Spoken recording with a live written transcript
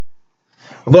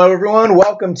Hello, everyone.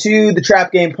 Welcome to the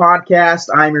Trap Game Podcast.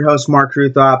 I'm your host, Mark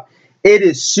Ruthop. It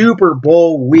is Super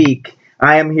Bowl week.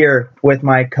 I am here with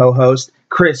my co-host,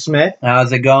 Chris Smith.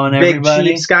 How's it going,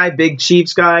 everybody? Big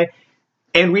Chiefs guy.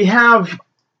 And we have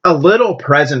a little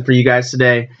present for you guys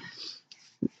today.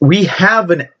 We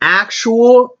have an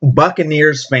actual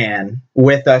Buccaneers fan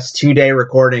with us today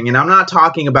recording. And I'm not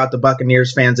talking about the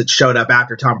Buccaneers fans that showed up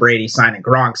after Tom Brady signed and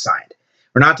Gronk signed.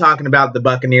 We're not talking about the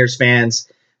Buccaneers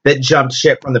fans that jumped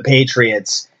ship from the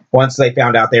Patriots once they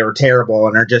found out they were terrible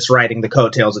and are just riding the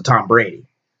coattails of Tom Brady.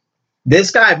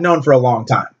 This guy I've known for a long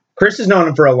time. Chris has known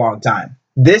him for a long time.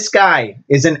 This guy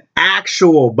is an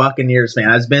actual Buccaneers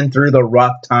fan. I've been through the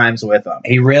rough times with him.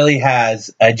 He really has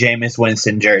a Jameis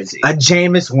Winston jersey. A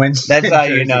Jameis Winston That's how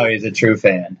jersey. you know he's a true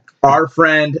fan. Our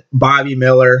friend, Bobby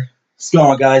Miller. What's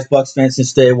going on, guys? Bucs fans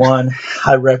since day one.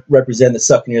 I represent the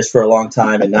Buccaneers for a long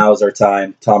time, and now is our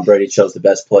time. Tom Brady chose the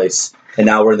best place, and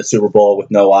now we're in the Super Bowl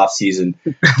with no offseason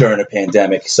during a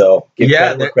pandemic. So give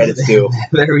credit where credit's due.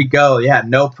 There we go. Yeah,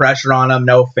 no pressure on them,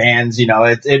 no fans. You know,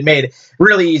 it made it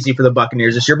really easy for the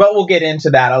Buccaneers this year, but we'll get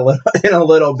into that in a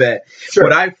little bit. Sure.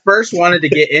 What I first wanted to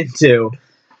get into,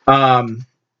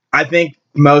 I think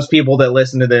most people that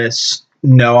listen to this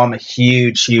know I'm a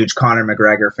huge Conor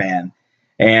McGregor fan.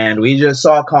 And we just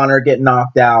saw Conor get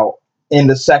knocked out in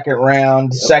the second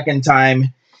round, second time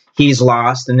he's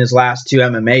lost in his last two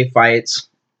MMA fights.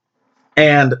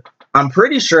 And I'm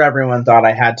pretty sure everyone thought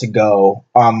I had to go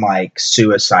on like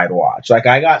suicide watch. Like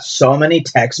I got so many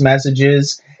text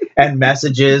messages and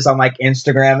messages on like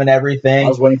Instagram and everything. I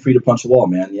was waiting for you to punch the wall,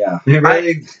 man. Yeah. He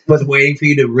really was waiting for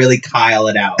you to really Kyle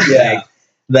it out. Yeah.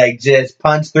 Like just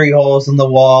punch 3 holes in the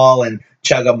wall and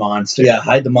chug a monster. Yeah,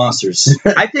 hide the monsters.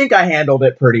 I think I handled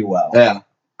it pretty well. Yeah.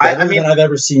 I mean, I've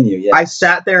ever seen you. Yeah. I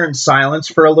sat there in silence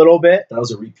for a little bit. That was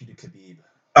a repeat of Khabib.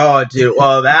 Oh, dude.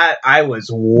 Well, I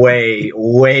was way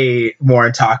more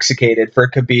intoxicated for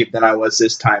Khabib than I was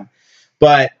this time.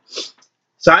 But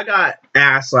so I got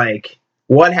asked, like,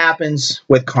 what happens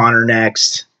with Conor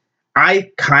next?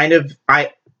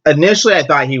 Initially I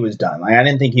thought he was done. Like, I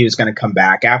didn't think he was going to come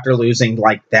back after losing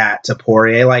like that to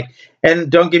Poirier. Like,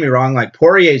 and don't get me wrong, like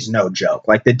Poirier's no joke.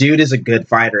 Like the dude is a good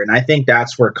fighter, and I think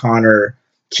that's where Conor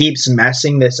keeps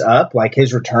messing this up. Like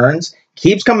his returns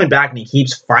keeps coming back, and he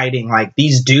keeps fighting like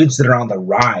these dudes that are on the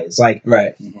rise. Like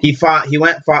Right. he fought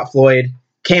Floyd,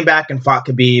 came back and fought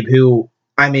Khabib, who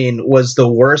I mean was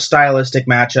the worst stylistic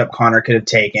matchup Conor could have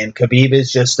taken. Khabib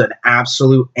is just an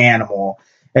absolute animal,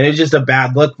 and it's just a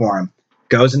bad look for him.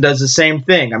 Goes and does the same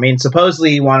thing. I mean,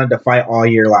 supposedly he wanted to fight all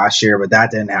year last year, but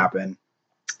that didn't happen.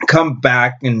 Come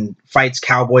back and fights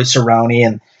Cowboy Cerrone,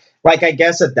 and like I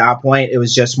guess at that point it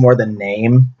was just more the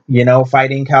name, you know,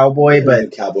 fighting Cowboy.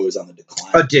 But Cowboy was on the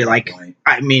decline. Oh, dude, like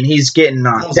I mean, he's getting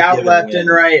knocked out left and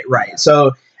right. Yeah.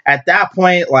 So at that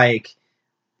point, like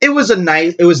it was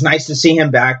nice to see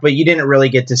him back, but you didn't really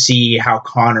get to see how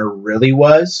Conor really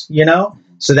was, you know.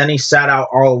 So then he sat out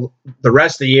all the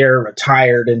rest of the year,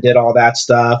 retired, and did all that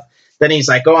stuff. Then he's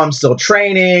like, oh, I'm still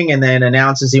training, and then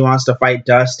announces he wants to fight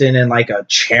Dustin in like a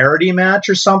charity match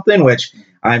or something, which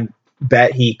I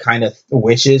bet he kind of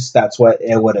wishes that's what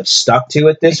it would have stuck to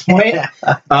at this point.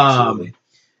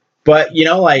 But, you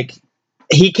know, like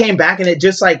he came back and it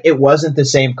just like it wasn't the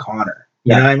same Conor.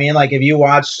 You know what I mean? Like if you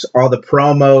watched all the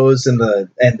promos and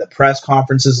the press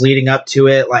conferences leading up to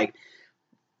it, like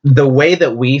the way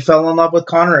that we fell in love with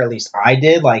Conor, or at least I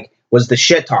did, like was the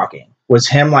shit talking. Was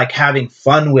him like having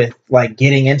fun with like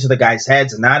getting into the guys'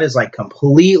 heads, and that is like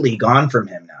completely gone from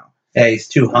him now. Yeah, he's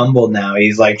too humble now.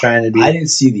 He's like trying to be. I didn't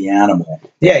see the animal.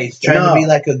 Yeah, he's trying to be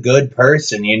like a good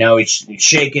person. You know, he's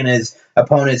shaking his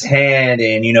opponent's hand,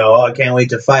 and you know, oh, I can't wait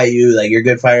to fight you. Like you're a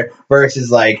good fighter.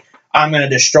 Versus like I'm gonna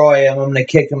destroy him. I'm gonna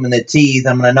kick him in the teeth.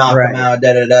 I'm gonna knock him out.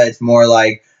 Da da da.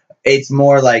 It's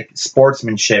more like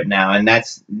sportsmanship now, and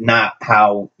that's not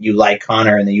how you like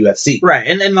Conor in the UFC. Right.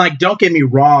 And then like don't get me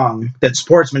wrong that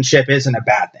sportsmanship isn't a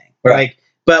bad thing. Right. Like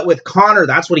but with Conor,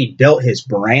 that's what he built his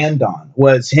brand on,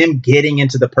 was him getting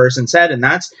into the person's head. And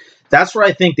that's where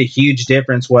I think the huge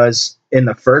difference was in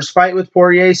the first fight with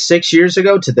Poirier 6 years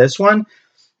ago to this one.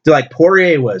 Like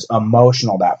Poirier was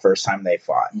emotional that first time they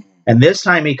fought. And this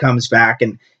time he comes back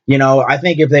and you know, I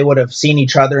think if they would have seen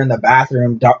each other in the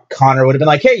bathroom, Conor would have been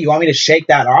like, hey, you want me to shake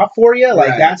that off for you?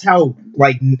 Like, that's how,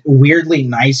 like, weirdly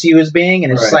nice he was being.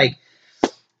 And it's just like,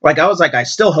 I was like, I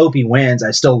still hope he wins.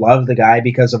 I still love the guy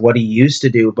because of what he used to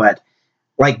do. But,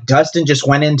 like, Dustin just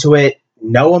went into it,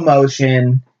 no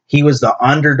emotion. He was the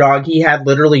underdog. He had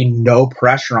literally no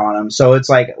pressure on him. So it's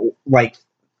like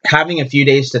having a few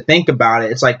days to think about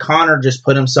it. It's like Conor just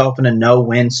put himself in a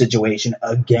no-win situation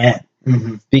again.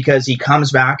 because he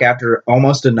comes back after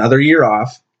almost another year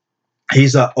off.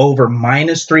 He's a over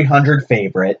minus 300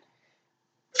 favorite,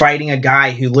 fighting a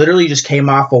guy who literally just came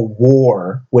off a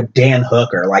war with Dan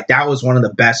Hooker. Like, that was one of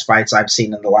the best fights I've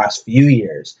seen in the last few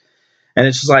years. And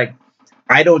it's just like,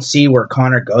 I don't see where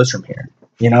Conor goes from here.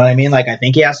 You know what I mean? Like, I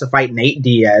think he has to fight Nate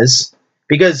Diaz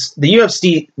because the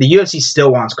UFC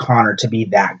still wants Conor to be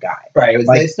that guy. Right.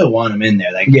 Like, they still want him in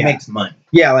there. Like, he makes money.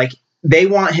 Yeah, like, they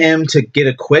want him to get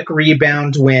a quick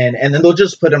rebound win, and then they'll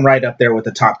just put him right up there with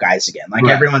the top guys again. Like,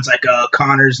 everyone's like, oh,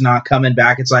 Conor's not coming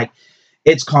back. It's like,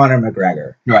 it's Conor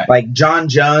McGregor. Right. Like, John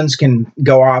Jones can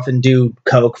go off and do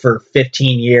coke for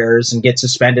 15 years and get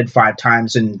suspended 5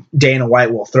 times, and Dana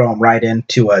White will throw him right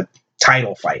into a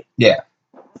title fight. Yeah.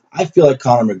 I feel like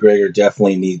Conor McGregor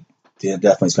definitely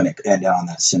is going to end on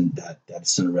that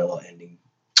Cinderella ending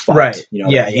fight. Right. You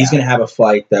know, he's going to have a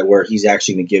fight where he's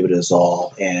actually going to give it his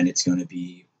all, and it's going to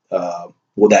be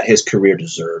that his career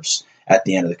deserves at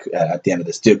the end of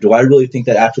this. Do I really think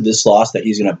that after this loss that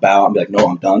he's going to bow out and be like, no,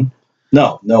 I'm done?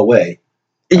 No way.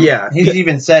 Yeah. He's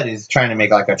even said he's trying to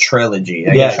make like a trilogy.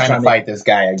 Like, he's trying to fight this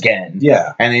guy again.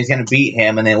 Yeah. And he's going to beat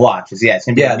him and then watch. It's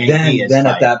going to be then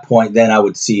at that point, then I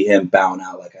would see him bowing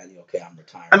out like, okay, I'm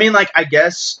retired. I mean, like, I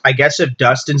guess if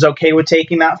Dustin's okay with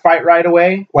taking that fight right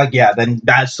away, like, yeah, then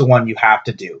that's the one you have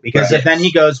to do. Because if then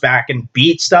he goes back and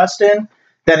beats Dustin,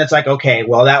 then it's like, okay,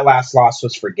 well, that last loss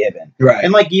was forgiven. Right.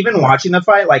 And, like, even watching the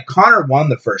fight, like, Conor won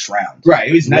the first round. Right.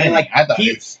 He was winning. Like, I thought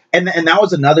and that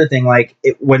was another thing. Like,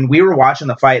 when we were watching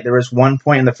the fight, there was one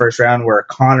point in the first round where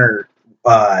Conor,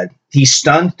 he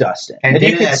stunned Dustin, and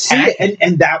you could see it,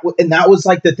 and that was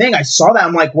like the thing. I saw that.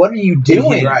 I'm like, what are you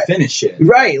doing? Right. Finish it.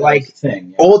 Right. Like,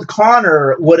 thing, old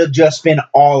Conor would have just been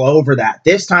all over that.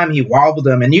 This time he wobbled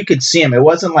him, and you could see him. It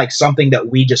wasn't like something that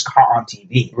we just caught on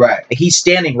TV. Right. Like, he's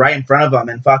standing right in front of him,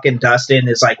 and fucking Dustin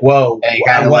is like, whoa, hey,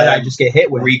 what did I just get hit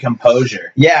with?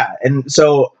 Recomposure. Yeah. And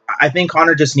so I think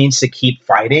Conor just needs to keep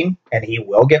fighting, and he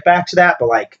will get back to that. But,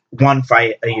 like, one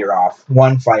fight a year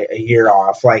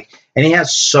off. Like, and he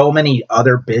has so many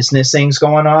other business things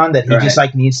going on that he just,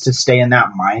 like, needs to stay in that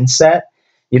mindset.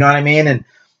 You know what I mean? And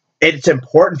it's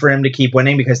important for him to keep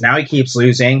winning because now he keeps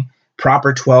losing.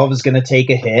 Proper 12 is going to take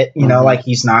a hit. You know, like,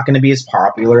 he's not going to be as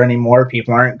popular anymore.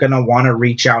 People aren't going to want to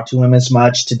reach out to him as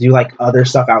much to do, like, other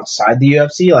stuff outside the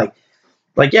UFC.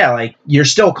 Like, yeah, like, you're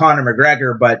still Conor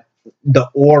McGregor, but the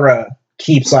aura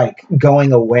keeps, like,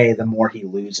 going away the more he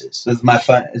loses.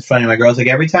 It's funny. My girl's like,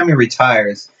 every time he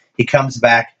retires, he comes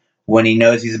back when he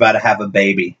knows he's about to have a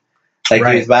baby. Like,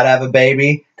 he's about to have a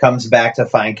baby, comes back to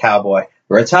find Cowboy,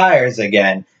 retires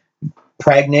again.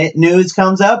 Pregnant news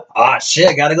comes up. Ah,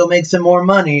 shit, gotta go make some more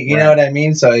money. You know what I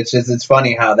mean? So it's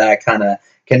funny how that kind of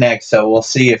connects. So we'll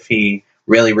see if he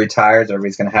really retires or if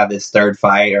he's going to have this third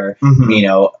fight or, you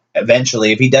know,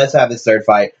 eventually, if he does have this third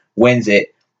fight, wins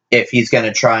it, if he's going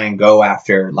to try and go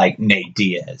after, like, Nate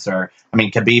Diaz. Or, I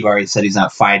mean, Khabib already said he's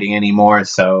not fighting anymore,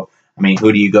 so, I mean,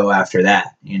 who do you go after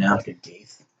that, you know? Like a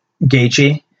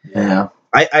Gaethje? Yeah.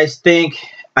 I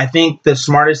think the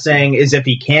smartest thing is if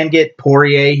he can get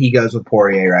Poirier, he goes with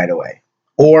Poirier right away.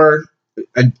 Or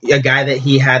a guy that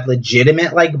he had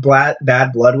legitimate, like,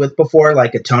 bad blood with before,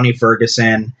 like a Tony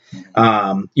Ferguson,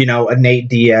 you know, a Nate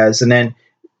Diaz, and then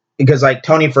because, like,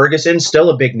 Tony Ferguson's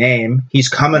still a big name. He's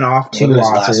coming off 2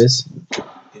 losses.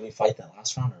 Did he fight that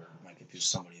last round, or might it be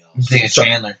somebody else? I'm thinking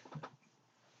Chandler.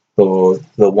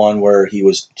 The one where he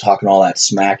was talking all that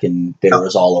smack and there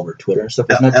was all over Twitter and stuff.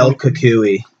 El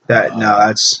Kukui.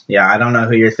 I don't know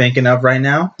who you're thinking of right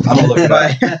now. I'm gonna look it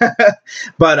up.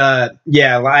 But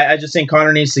I just think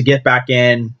Conor needs to get back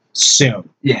in soon.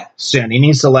 Yeah. Soon. He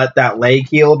needs to let that leg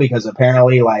heal because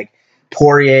apparently, like,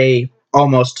 Poirier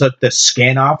almost took the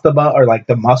skin off the bone or, like,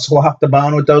 the muscle off the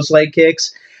bone with those leg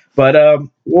kicks. But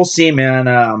we'll see,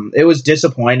 man. It was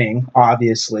disappointing,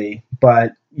 obviously.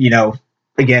 But, you know,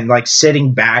 again, like,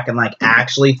 sitting back and, like,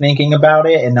 actually thinking about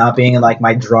it and not being in, like,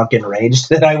 my drunken rage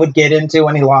that I would get into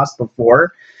when he lost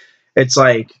before, it's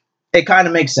like, it kind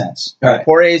of makes sense. Right.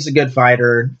 Poirier's a good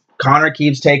fighter. Conor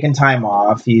keeps taking time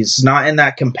off. He's not in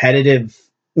that competitive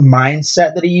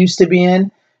mindset that he used to be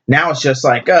in. Now it's just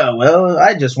like, oh, well,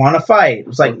 I just want to fight.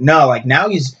 It's like, no, like, now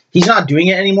he's not doing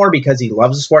it anymore because he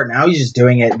loves the sport. Now he's just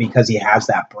doing it because he has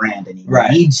that brand and he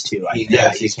needs to.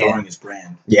 He's growing his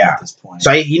brand at this point.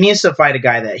 So he needs to fight a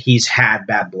guy that he's had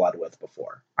bad blood with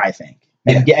before, I think.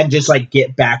 And just, like,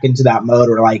 get back into that mode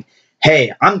where, like,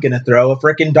 hey, I'm going to throw a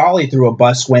freaking dolly through a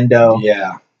bus window.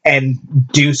 Yeah. And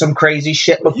do some crazy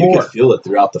shit before. You could feel it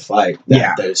throughout the fight.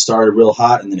 That it started real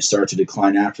hot and then it started to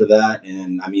decline after that.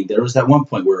 And I mean, there was that one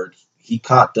point where he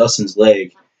caught Dustin's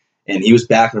leg and he was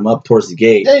backing him up towards the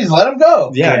gate. Yeah, just let him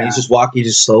go. Yeah, and he's just walking,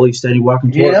 just slowly, steady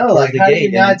walking You towards, know, towards like, the how do gate.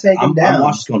 you not take him down? I'm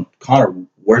watching going, Connor,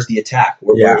 where's the attack?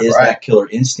 Where is right. that killer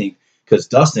instinct? Because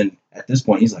Dustin, at this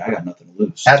point, he's like, I got nothing to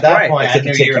lose. At that point, I I could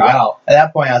knew take you you were out. At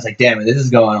that point, I was like, damn it, this is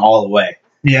going all the way.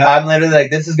 Yeah. I'm literally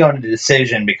like, this is going to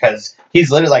decision because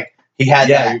he's literally like, he had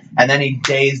that, and then he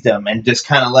dazed him and just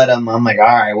kind of let him. I'm like, all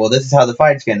right, well, this is how the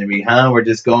fight's going to be, huh? We're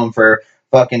just going for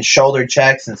fucking shoulder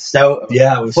checks and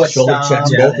Yeah, it was foot shoulder stomp,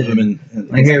 checks, both of them.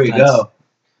 And like, here we go.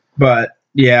 But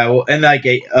yeah, well, and like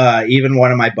even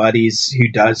one of my buddies who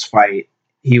does fight,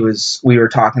 we were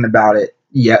talking about it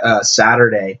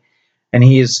Saturday, and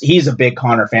he's a big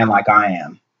Connor fan like I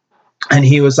am, and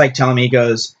he was like telling me, he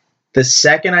goes, the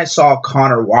second I saw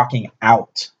Connor walking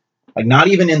out, like not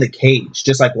even in the cage,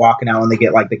 just like walking out when they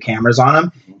get like the cameras on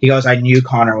him, he goes, I knew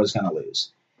Connor was going to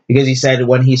lose, because he said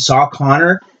when he saw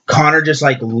Connor just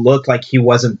like looked like he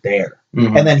wasn't there.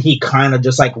 Mm-hmm. And then he kind of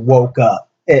just like woke up.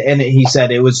 And he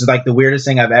said it was like the weirdest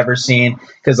thing I've ever seen,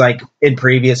 because like in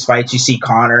previous fights you see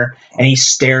Connor and he's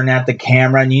staring at the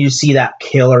camera and you see that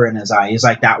killer in his eye. He's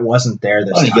like, that wasn't there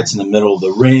this time. He gets in the middle of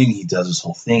the ring, he does his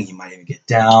whole thing, he might even get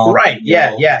down. Right,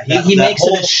 yeah. He makes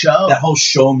it a show. That whole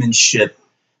showmanship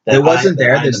that wasn't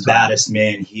there this time. time. The baddest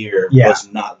man here was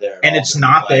not there. And it's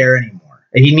not there anymore.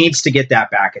 He needs to get that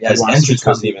back. Yeah, his entrance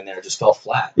wasn't even there, it just fell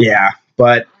flat. Yeah,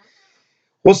 but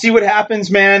we'll see what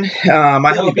happens, man. I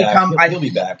hope he'll be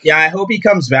back. Yeah, I hope he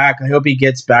comes back. I hope he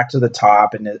gets back to the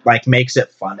top and it like makes it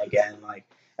fun again. Like,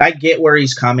 I get where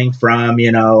he's coming from,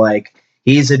 you know, like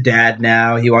he's a dad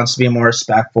now. He wants to be more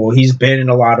respectful. He's been in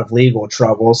a lot of legal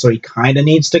trouble, so he kind of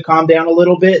needs to calm down a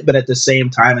little bit. But at the same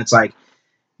time, it's like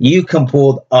you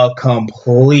pulled a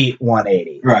complete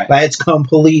 180. Right. Like, it's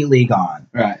completely gone.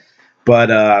 Right.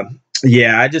 But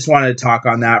yeah, I just wanted to talk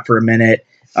on that for a minute.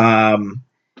 We're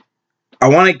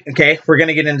going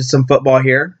to get into some football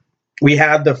here. We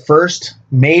had the first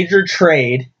major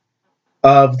trade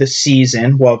of the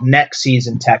season, well, next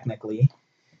season technically.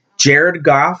 Jared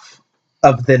Goff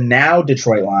of the now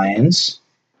Detroit Lions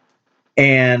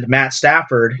and Matt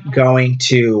Stafford going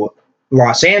to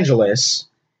Los Angeles,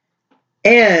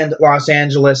 and Los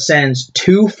Angeles sends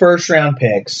 2 first-round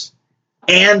picks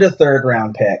and a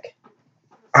 3rd-round pick.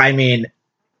 I mean,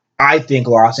 I think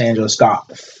Los Angeles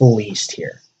got fleeced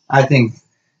here. I think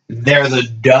they're the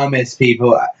dumbest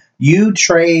people. You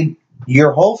trade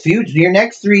your whole future, your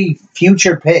next 3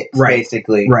 future picks,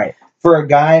 basically, for a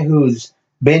guy who's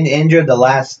been injured the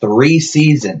last 3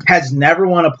 seasons. Has never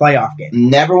won a playoff game.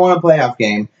 Never won a playoff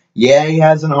game. Yeah, he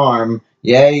has an arm.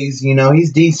 Yeah, he's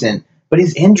decent, but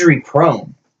he's injury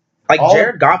prone. Like,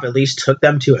 Jared Goff at least took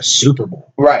them to a Super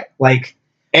Bowl. Right. Like,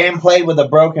 and played with a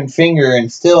broken finger and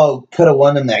still could have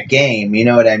won them that game. You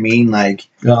know what I mean? Like,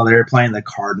 well, they were playing the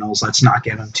Cardinals. Let's not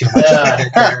give them too much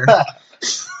credit there.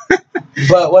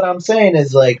 But what I'm saying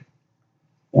is, like,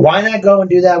 why not go and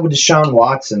do that with Deshaun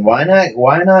Watson? Why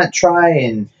not try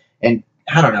and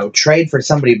I don't know, trade for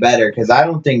somebody better? Because I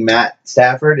don't think Matt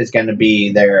Stafford is going to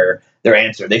be their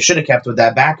answer. They should have kept with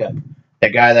that backup,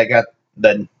 that guy that got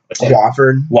the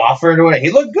Wofford or whatever.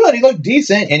 He looked good. He looked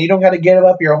decent, and you don't got to give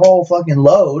up your whole fucking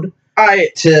load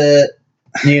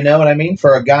you know what I mean,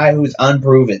 for a guy who's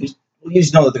unproven. You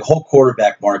just know that the whole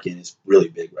quarterback market is really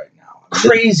big right now. I mean,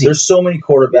 crazy. There's so many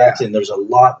quarterbacks, and there's a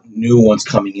lot new ones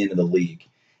coming into the league.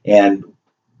 And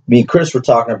me and Chris were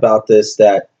talking about this,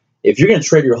 that if you're going to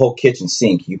trade your whole kitchen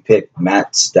sink, you pick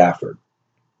Matt Stafford.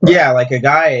 Right? Yeah, like a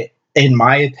guy, in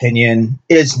my opinion,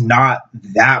 is not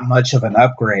that much of an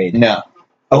upgrade. No.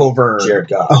 Over Jared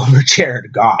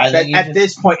Goff. At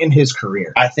this point in his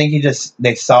career. I think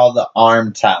they saw the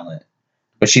arm talent,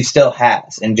 but she still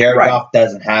has, and Jared Goff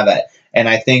doesn't have it. And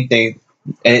I think they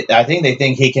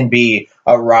think he can be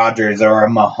a Rodgers or a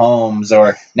Mahomes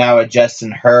or now a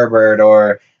Justin Herbert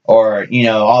or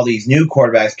all these new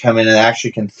quarterbacks come in and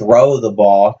actually can throw the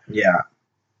ball. Yeah.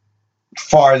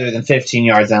 Farther than 15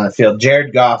 yards down the field.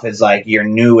 Jared Goff is like your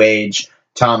new age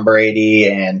Tom Brady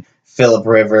and Phillip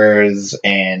Rivers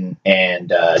and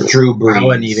Drew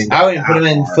Brees. I wouldn't put him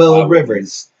in Phillip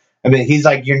Rivers. I mean, he's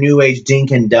like your new age dink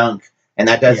and dunk, and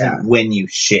that doesn't win you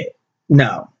shit.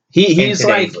 No, he's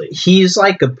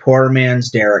like a poor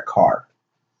man's Derek Carr.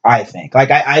 I think. Like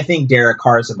I think Derek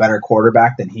Carr is a better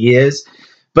quarterback than he is.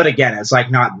 But again, it's like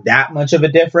not that much of a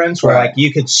difference where like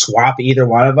you could swap either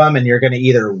one of them and you're going to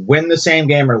either win the same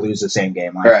game or lose the same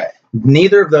game. Like,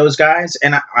 neither of those guys.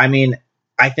 And I mean,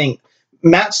 I think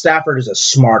Matt Stafford is a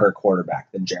smarter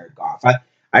quarterback than Jared Goff.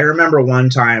 I remember one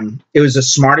time, it was the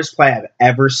smartest play I've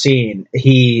ever seen.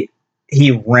 He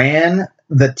ran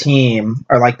the team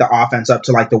or like the offense up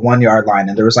to like the 1 yard line,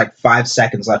 and there was like 5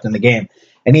 seconds left in the game.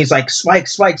 And he's like,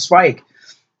 spike.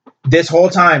 this whole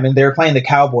time, and they were playing the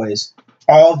Cowboys,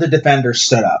 all of the defenders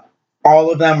stood up.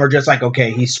 All of them were just like,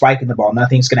 okay, he's spiking the ball.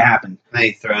 Nothing's going to happen. And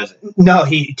he throws it. No,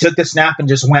 he took the snap and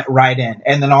just went right in.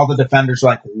 And then all the defenders were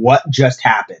like, what just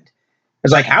happened?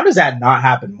 It's like, how does that not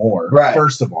happen more, Right.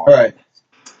 first of all? Right.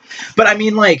 But I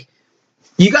mean, like,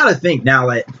 you got to think now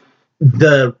that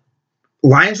the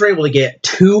Lions were able to get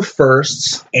 2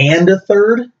 firsts and a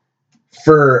third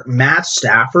for Matt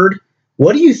Stafford.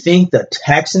 What do you think the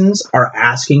Texans are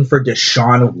asking for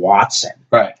Deshaun Watson?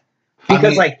 Right.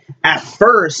 Because, at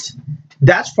first,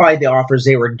 that's probably the offers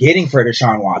they were getting for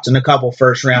Deshaun Watson. A couple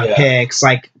first-round picks,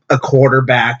 like a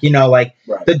quarterback. Right.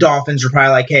 The Dolphins were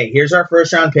probably like, hey, here's our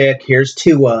first-round pick, here's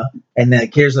Tua, and then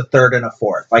here's a third and a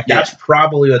fourth. That's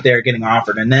probably what they're getting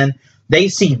offered. And then they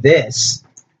see this,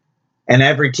 and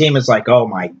every team is like, oh,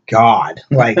 my God.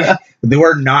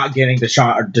 We're not getting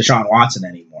Deshaun Watson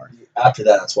anymore. After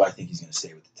that, that's why I think he's going to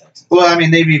stay with the Texans. Well, I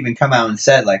mean, they've even come out and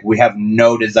said, we have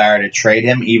no desire to trade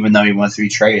him, even though he wants to be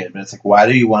traded. But it's like, why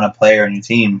do you want a player on your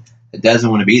team that doesn't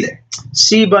want to be there?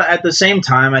 See, but at the same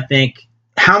time, I think,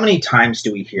 how many times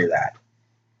do we hear that?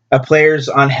 A player's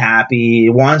unhappy,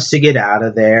 wants to get out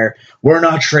of there. We're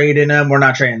not trading him.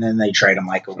 And then they trade him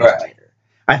a week later.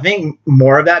 I think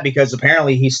more of that because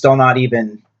apparently he's still not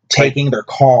even taking their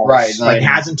calls. Right.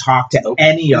 Hasn't talked to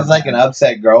any of them. He's like an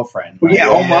upset girlfriend. Yeah,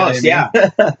 almost. Yeah.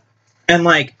 And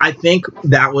I think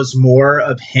that was more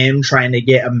of him trying to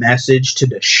get a message to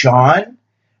Deshaun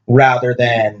rather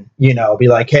than, be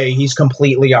like, hey, he's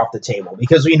completely off the table,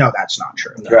 because we know that's not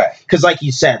true. Right. Because like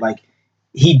you said,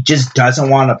 he just doesn't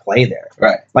want to play there.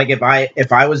 Right.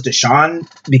 If I was Deshaun,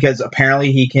 because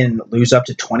apparently he can lose up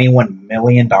to $21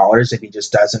 million if he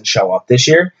just doesn't show up this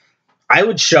year, I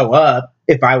would show up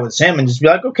if I was him and just be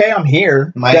like, okay, I'm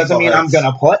here. Doesn't mean I'm going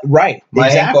to play. Right. My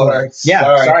exactly. ankle hurts.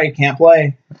 Yeah. Sorry, can't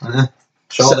play.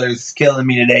 Shoulder's killing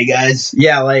me today, guys.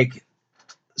 Yeah.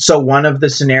 So one of the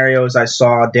scenarios I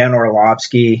saw, Dan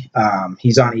Orlovsky,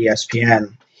 he's on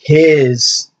ESPN,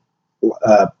 his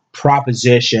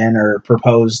proposition or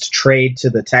proposed trade to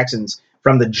the Texans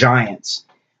from the Giants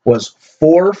was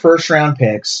 4 first-round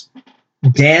picks,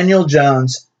 Daniel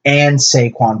Jones, and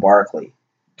Saquon Barkley.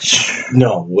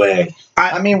 No way.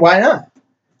 I mean, why not?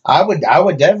 I would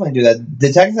definitely do that.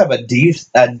 The Texans have a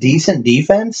decent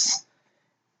defense,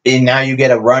 and now you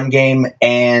get a run game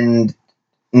and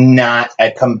not a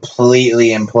completely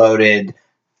imploded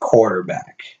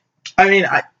quarterback. I mean,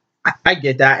 I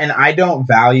get that, and I don't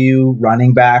value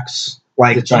running backs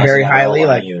very highly.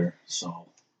 Either, so.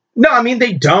 No, I mean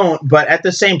they don't, but at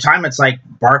the same time, it's like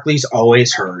Barkley's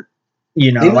always hurt.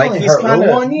 He's hurt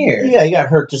 1 year. Yeah, he got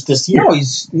hurt just this year.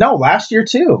 No, last year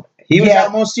too. He was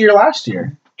out most of the year last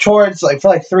year. Towards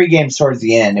for 3 games towards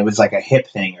the end, it was like a hip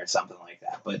thing or something like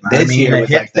that. But this year a was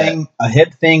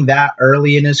hip thing that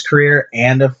early in his career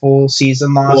and a full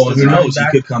season loss. Well, who knows? He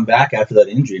could come back after that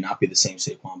injury and not be the same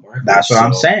Saquon Barkley. That's what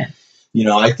I'm saying.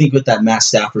 I think with that Matt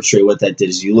Stafford trade, what that did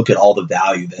is you look at all the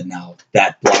value that now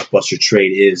that blockbuster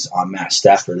trade is on Matt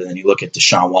Stafford, and then you look at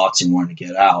Deshaun Watson wanting to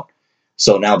get out.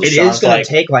 So now it is going to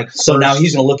take So now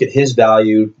he's going to look at his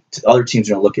value. Other teams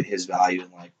are going to look at his value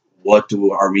and what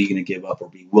are we going to give up or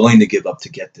be willing to give up to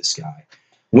get this guy?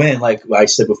 When, like I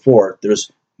said before,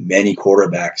 there's many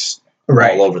quarterbacks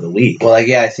all over the league. Well,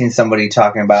 I seen somebody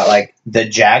talking about the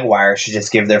Jaguars should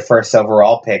just give their first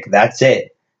overall pick. That's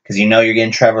it, because you're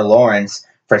getting Trevor Lawrence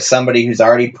for somebody who's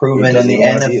already proven in the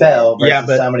NFL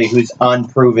versus somebody who's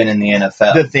unproven in the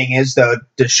NFL. The thing is, though,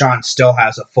 Deshaun still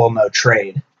has a full no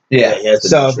trade. Yeah.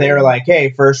 So if they were like, hey,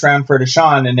 first round for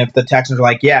Deshaun, and if the Texans were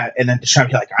like, yeah, and then Deshaun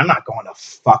would be like, I'm not going to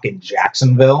fucking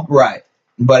Jacksonville. Right.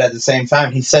 But at the same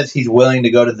time, he says he's willing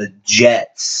to go to the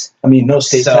Jets. I mean, no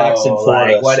state tax in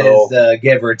Florida. What is the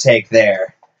give or take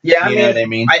there? Yeah, you know what I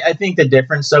mean? I think the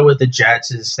difference, though, with the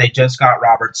Jets is they just got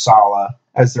Robert Saleh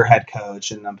as their head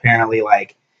coach, and apparently,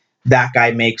 that guy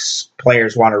makes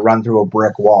players want to run through a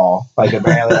brick wall.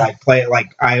 Apparently,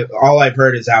 all I've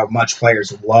heard is how much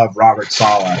players love Robert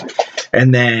Saleh.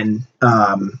 And then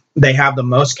they have the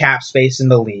most cap space in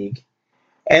the league.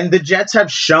 And the Jets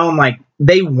have shown,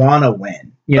 they want to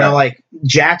win.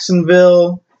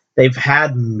 Jacksonville, they've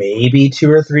had maybe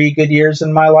 2 or 3 good years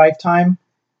in my lifetime.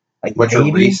 Which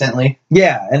were recently?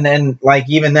 Yeah, and then,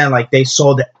 even then, they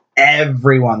sold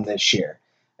everyone this year.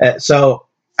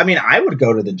 I would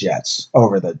go to the Jets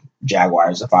over the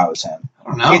Jaguars if I was him. I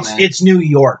don't know, it's New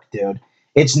York, dude.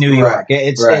 It's New York.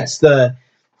 It's the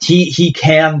he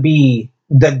can be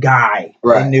the guy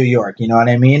in New York. You know what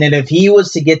I mean? And if he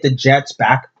was to get the Jets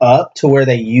back up to where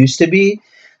they used to be,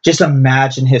 just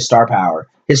imagine his star power.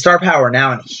 His star power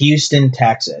now in Houston,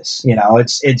 Texas.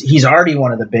 He's already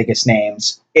one of the biggest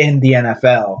names in the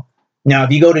NFL. Now,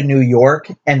 if you go to New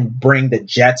York and bring the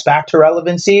Jets back to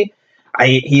relevancy,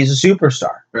 he's a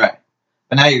superstar. Right.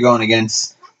 But now you're going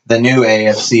against the new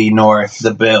AFC North,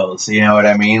 the Bills. You know what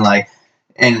I mean? Like,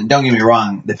 and don't get me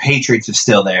wrong, the Patriots are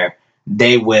still there.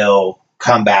 They will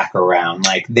come back around.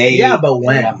 Like but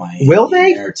when will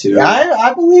they? There too.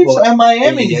 I believe so. And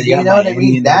Miami, you know what I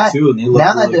mean? That too,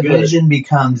 now that division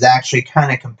becomes actually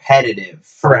kind of competitive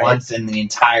for once in the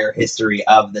entire history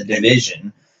of the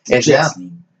division. It's just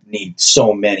need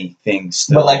so many things.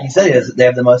 Still. But like you said, they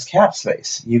have the most cap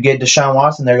space. You get Deshaun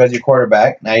Watson, there goes your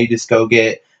quarterback. Now you just go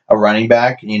get a running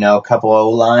back, a couple of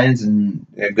O-lines and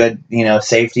a good,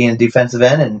 safety and defensive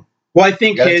end. And well, I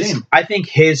think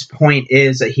his point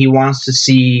is that he wants to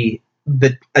see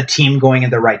a team going in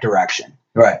the right direction.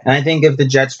 Right. And I think if the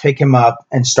Jets pick him up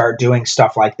and start doing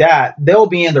stuff like that, they'll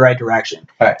be in the right direction.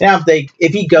 Right. Now,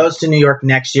 if he goes to New York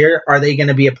next year, are they going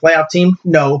to be a playoff team?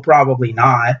 No, probably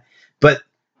not. But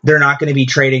they're not going to be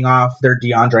trading off their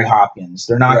DeAndre Hopkins.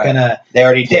 They're not going to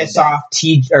piss off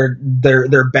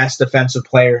their best defensive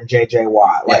player in J.J.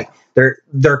 Watt. Yeah. Like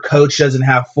their coach doesn't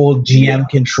have full GM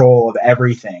control of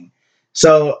everything.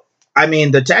 So, I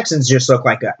mean, the Texans just look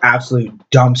like an absolute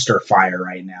dumpster fire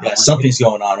right now. Yeah, something's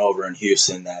going on over in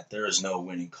Houston that there is no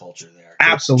winning culture there.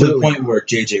 Absolutely. To the point where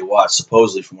J.J. Watt,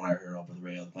 supposedly from what I heard over the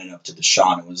radio, went up to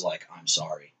Deshaun and was like, I'm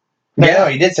sorry. No,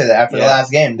 he did say that after the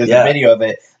last game. There's a video of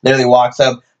it. Literally walks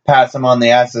up, pats him on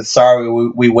the ass, says, sorry,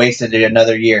 we wasted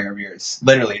another year of yours.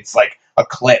 Literally, it's like a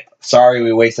clip. Sorry,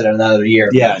 we wasted another year.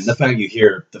 Yeah, and the fact you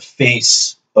hear the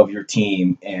face of your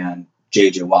team and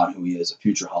J.J. Watt, who he is, a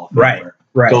future Hall of Famer,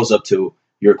 goes up to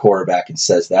your quarterback and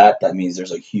says that means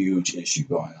there's a huge issue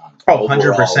going on. Oh,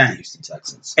 100%. The Houston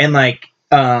Texans. And,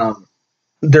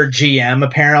 their GM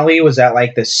apparently was at,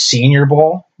 the Senior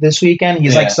Bowl this weekend.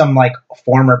 He's, some,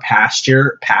 former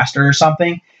pastor or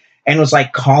something. And was,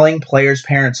 calling players'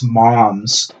 parents'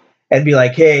 moms and be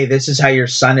like, hey, this is how your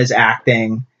son is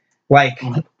acting.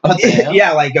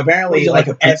 Apparently, like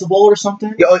a principal or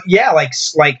something. Yeah,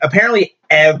 apparently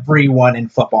everyone in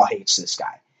football hates this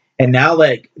guy. And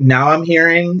now I'm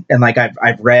hearing and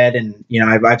I've read and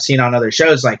I've seen on other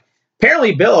shows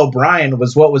apparently Bill O'Brien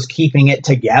was what was keeping it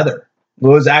together. It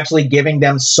was actually giving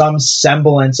them some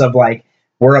semblance of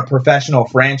we're a professional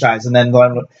franchise. And then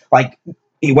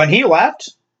when he left,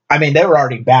 I mean, they were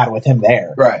already bad with him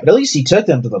there. Right. But at least he took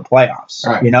them to the playoffs.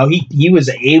 Right. He was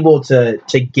able to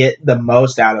get the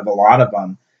most out of a lot of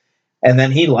them. And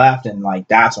then he left, and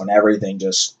that's when everything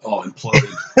just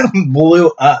imploded,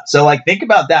 blew up. So think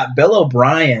about that. Bill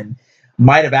O'Brien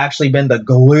might have actually been the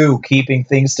glue keeping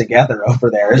things together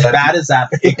over there. As bad as that,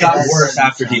 it got worse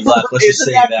after he left. Let's just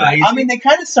say that. I mean, they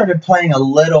kind of started playing a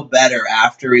little better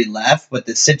after he left, but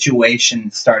the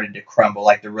situation started to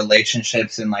crumble, the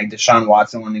relationships and Deshaun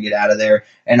Watson wanting to get out of there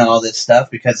and all this stuff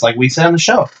because, we said on the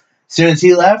show, as soon as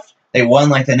he left, they won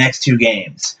the next 2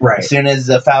 games. Right. As soon as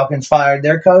the Falcons fired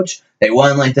their coach, they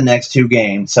won the next 2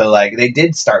 games. So they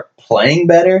did start playing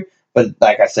better, but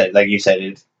I said, you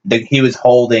said, he was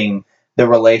holding the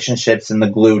relationships and the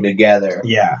glue together.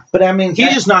 Yeah. But I mean,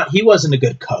 he wasn't a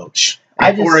good coach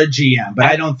or a GM, but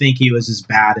I don't think he was as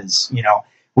bad as,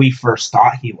 we first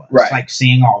thought he was. Right.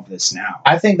 Seeing all of this now.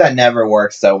 I think that never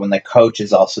works though when the coach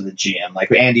is also the GM,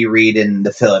 like Andy Reid in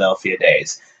the Philadelphia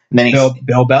days. And then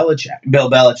Bill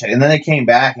Belichick. And then they came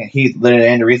back and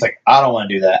Andy Reid's like, I don't want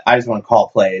to do that. I just want to call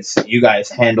plays. You guys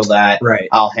handle that. Right.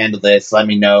 I'll handle this. Let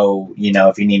me know,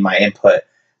 if you need my input.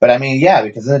 But I mean, yeah,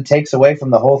 because then it takes away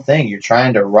from the whole thing. You're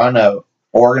trying to run a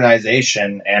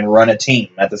organization and run a team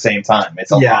at the same time.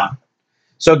 It's a lot.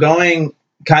 So going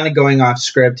off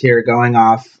script here, going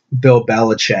off Bill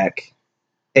Belichick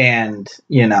and,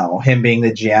 him being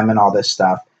the GM and all this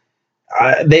stuff,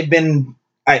 they've been,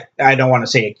 I don't want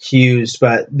to say accused,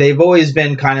 but they've always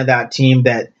been kind of that team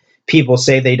that people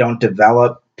say they don't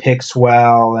develop picks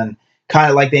well and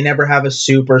kind of they never have a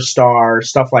superstar,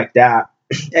 stuff like that.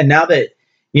 And now that,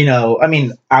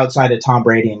 outside of Tom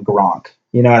Brady and Gronk,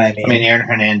 you know what I mean? I mean, Aaron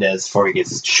Hernandez, before he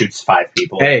shoots 5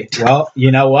 people. Hey, well,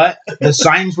 you know what? The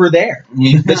signs were there.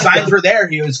 The signs were there.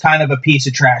 He was kind of a piece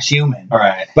of trash human. All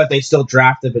right. But they still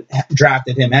drafted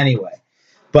him anyway.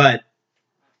 But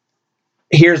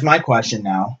here's my question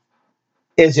now.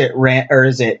 Is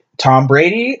it Tom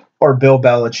Brady or Bill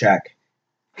Belichick?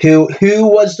 Who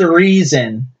was the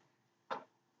reason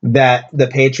that the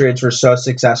Patriots were so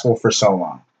successful for so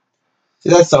long? See,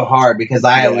 that's so hard because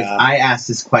I ask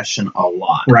this question a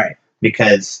lot. Right.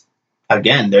 Because,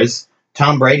 again,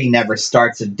 Tom Brady never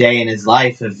starts a day in his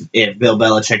life if Bill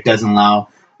Belichick doesn't allow,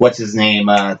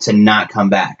 to not come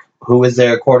back. Who was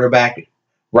their quarterback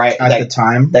at the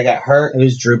time? That got hurt? It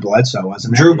was Drew Bledsoe,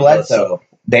 wasn't it? Drew Bledsoe.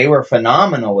 they were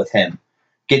phenomenal with him.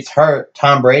 Gets hurt,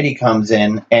 Tom Brady comes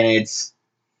in, and it's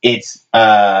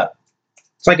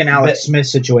It's like an Alex Smith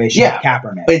situation Yeah. with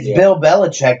Kaepernick. It's Bill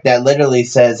Belichick that literally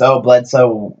says, "Oh,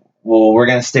 Bledsoe, well, we're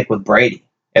going to stick with Brady."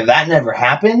 If that never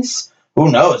happens, who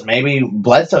knows? Maybe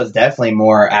Bledsoe is definitely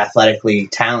more athletically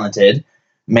talented.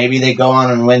 Maybe they go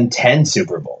on and win 10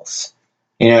 Super Bowls.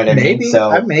 You know what I maybe, mean?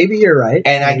 So, maybe you're right.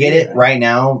 and I get it. Right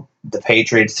now, the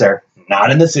Patriots are not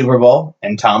in the Super Bowl,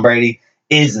 and Tom Brady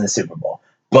is in the Super Bowl.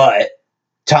 But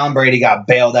Tom Brady got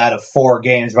bailed out of 4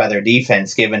 games by their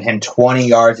defense, giving him 20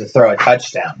 yards to throw a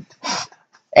touchdown.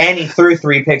 And he threw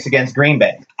 3 picks against Green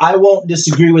Bay. I won't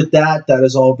disagree with that. That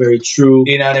is all very true.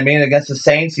 You know what I mean? Against the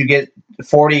Saints, you get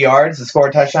 40 yards to score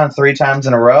a touchdown 3 times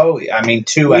in a row. I mean,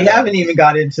 2. We haven't even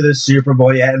got into the Super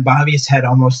Bowl yet, and Bobby's head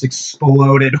almost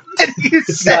exploded when you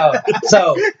said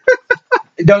So,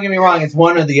 don't get me wrong, it's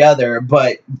one or the other.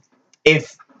 But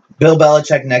if Bill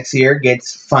Belichick next year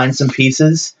finds some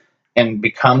pieces and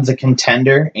becomes a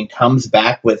contender and comes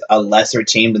back with a lesser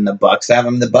team than the Bucs have, I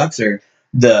mean, the Bucs are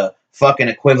the fucking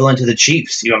equivalent to the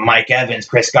Chiefs. You have Mike Evans,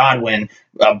 Chris Godwin,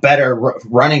 a better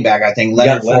running back, I think.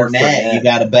 Leonard Fournette. You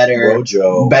got a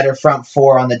better front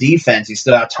 4 on the defense. You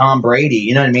still have Tom Brady.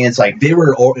 You know what I mean? It's like They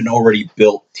were an already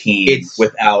built team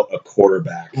without a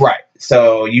quarterback. right.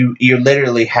 So you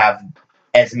literally have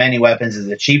as many weapons as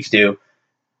the Chiefs do.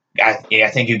 I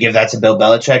think you give that to Bill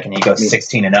Belichick, and he goes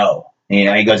 16-0. You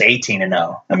know, he goes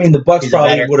 18-0. I mean, the Bucs He's a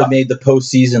probably better would have made the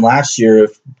postseason last year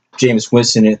if Jameis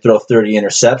Winston didn't throw 30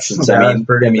 interceptions. That was I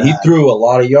pretty mean, he bad. threw a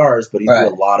lot of yards, but he Right.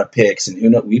 threw a lot of picks, and who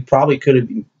knows, we probably could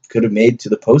have made to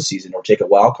the postseason or take a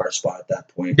wild card spot at that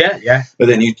point. yeah. But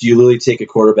then you literally take a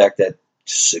quarterback that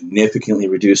significantly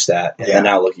reduced that, and Yeah. then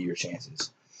now look at your chances.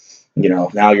 You know,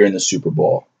 now you're in the Super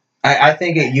Bowl. I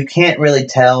think you can't really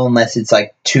tell unless it's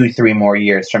like 2-3 more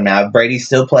years from now. If Brady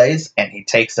still plays and he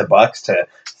takes the Bucs to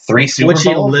 3 Super Which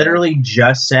he Bowls, literally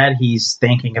just said he's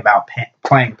thinking about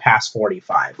playing past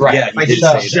 45. Right. Yeah, Like he he did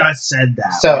say that. just said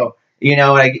that. So, you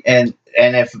know, and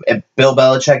if Bill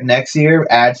Belichick next year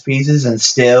adds pieces and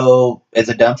still is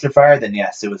a dumpster fire, then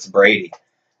yes, it was Brady.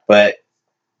 But,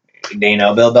 you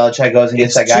know, Bill Belichick goes and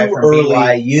gets It's that guy too from early.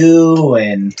 BYU,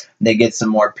 and they get some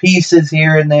more pieces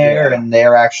here and there, Yeah. and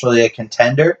they're actually a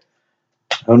contender.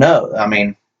 Who knows? I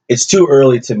mean, It's too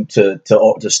early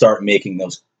to start making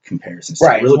those comparisons.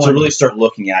 Right. To really start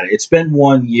looking at it. It's been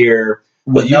 1 year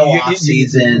with no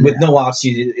offseason. With no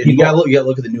offseason. You got to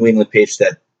look at the New England Patriots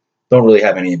that don't really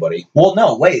have anybody. Well,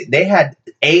 no, wait. They had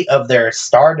 8 of their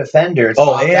star defenders.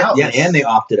 opt out. And they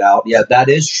opted out. Yeah, that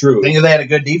is true. I think they had a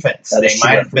good defense. That They is true.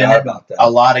 might I have been forgot in about that. a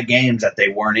lot of games that they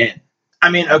weren't in. I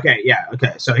mean, okay.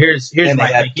 So here's And they my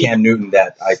had thinking. Cam Newton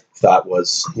that I thought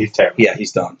was He's terrible. yeah,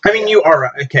 he's done. I mean, you are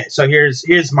right. Okay, so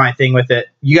here's my thing with it.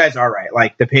 You guys are right.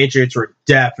 Like, the Patriots were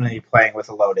definitely playing with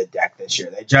a loaded deck this year.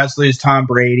 They just lose Tom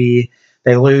Brady.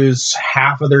 They lose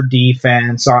half of their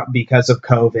defense because of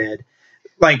COVID.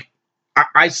 Like,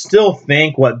 I still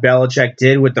think what Belichick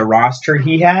did with the roster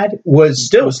he had was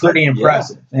still pretty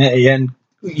impressive. And,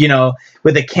 you know,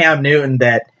 with a Cam Newton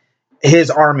that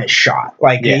his arm is shot.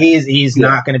 Like, he's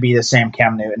not going to be the same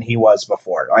Cam Newton he was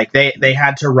before. Like, they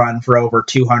had to run for over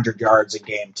 200 yards a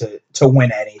game to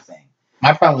win anything.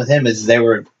 My problem with him is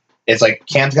it's like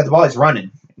Cam's got the ball, he's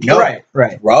running. No, Right.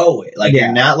 throw it. Like, Yeah.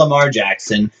 you're not Lamar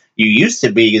Jackson. You used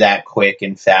to be that quick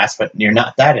and fast, but you're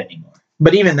not that anymore.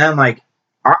 But even then, like,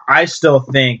 I still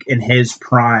think in his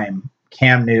prime,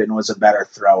 Cam Newton was a better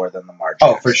thrower than Lamar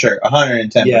Jackson. Oh, for sure.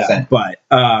 110%. Yeah. But,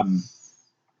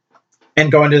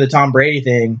 and going to the Tom Brady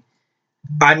thing,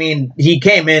 I mean, he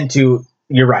came into,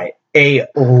 you're right, a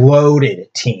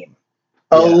loaded team.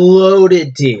 A Yeah.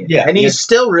 loaded team. Yeah, And he's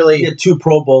still He really, had 2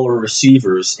 Pro Bowler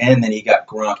receivers, and then he got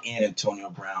Gronk and Antonio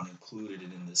Brown included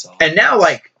in this. and now,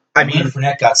 like, I mean, Leonard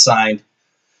Fournette got signed.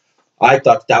 I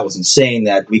thought that was insane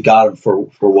that we got him for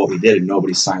what we did, and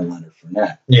nobody signed Leonard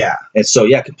Fournette. yeah. And so,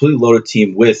 yeah, completely loaded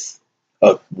team with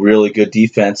a really good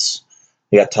defense.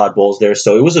 We got Todd Bowles there,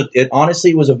 so it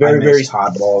honestly was a I miss very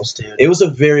Todd Bowles, dude. it was a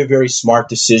very, very smart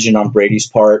decision on Brady's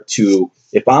part to,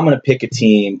 if I'm going to pick a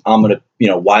team, I'm going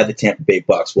to, why the Tampa Bay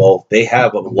Bucks? Well, they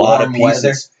have a lot of warm pieces.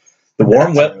 weather. The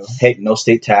warm That's weather. true. Hey, no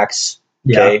state tax.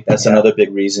 Yeah. Okay, that's Yeah. another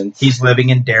big reason. He's living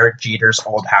in Derek Jeter's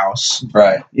old house.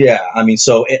 Right. Yeah, I mean,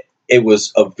 so it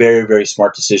was a very, very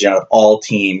smart decision out of all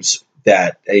teams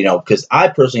that, because I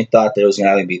personally thought that it was going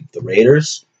to either be the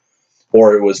Raiders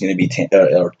or it was going to be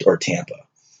or Tampa.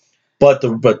 But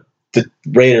the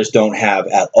Raiders don't have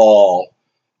at all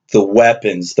the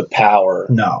weapons, the power.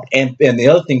 No. And the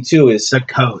other thing, too, is The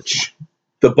coach.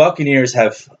 the Buccaneers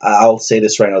I'll say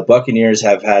this right now, the Buccaneers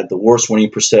have had the worst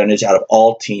winning percentage out of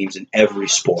all teams in every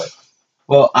sport.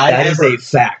 Well, That is a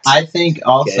fact. I think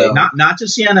also Okay. Not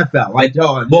just the NFL. Like,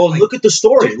 Look at the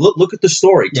story. Look at the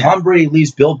story. Yeah. Tom Brady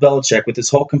leaves Bill Belichick with this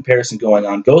whole comparison going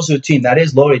on. Goes to a team that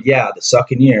is loaded, the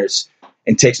sucking years,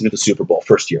 and takes him to the Super Bowl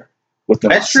first year. With no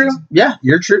that's true. offseason. Yeah,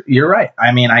 you're true. You're right.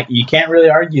 I mean, you can't really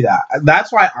argue that.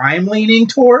 That's why I'm leaning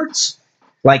towards,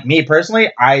 like me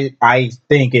personally, I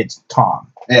think it's Tom.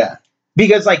 yeah.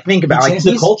 Because, like, think He about changed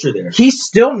the culture there. he's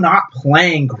still not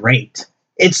playing great.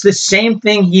 It's the same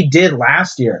thing he did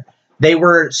last year. They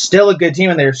were still a good team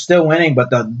and they're still winning, but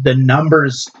the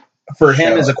numbers for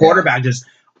him as a quarterback just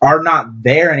are not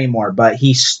there anymore. But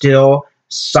he still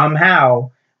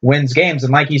somehow wins games.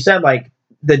 And like you said, like,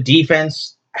 the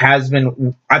defense has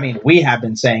been, I mean, we have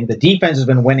been saying the defense has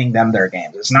been winning them their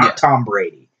games. It's not Tom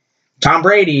Brady. Tom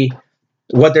Brady,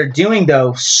 what they're doing,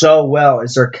 though, so well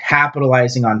is they're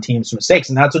capitalizing on teams' mistakes,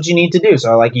 and that's what you need to do.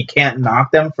 So, like, you can't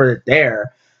knock them for it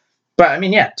there. But, I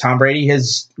mean, yeah, Tom Brady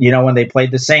has, when they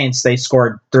played the Saints, they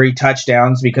scored 3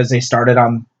 touchdowns because they started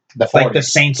on, The the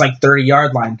Saints,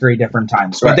 30-yard line 3 different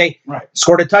times. But they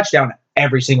scored a touchdown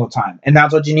every single time, and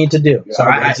that's what you need to do. Yeah, so,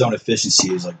 red zone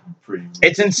efficiency is, pretty...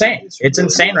 It's insane. It's really,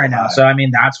 insane really right now. high. So, I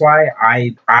mean, that's why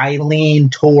I lean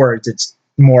towards it's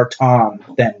more Tom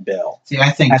than Bill. See,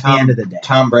 I think at the end of the day.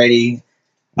 Tom Brady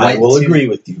I will agree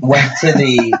with you. went to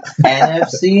the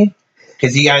NFC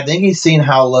because I think he's seen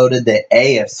how loaded the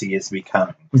AFC is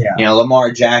becoming. Yeah.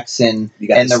 Lamar Jackson You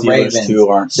got and the the Steelers, Ravens too,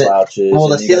 aren't slouches. Well,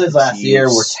 the and you got Steelers last year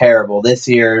were terrible. This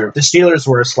year, The Steelers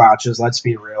were slouches, let's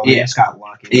be real. They just got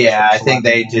lucky. yeah, I think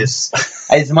they just,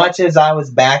 as much as I was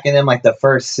backing them the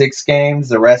first 6 games,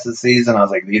 the rest of the season, I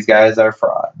was like, these guys are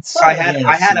frauds. I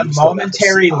had a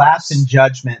momentary lapse in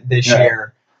judgment this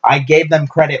year. I gave them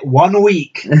credit 1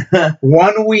 week,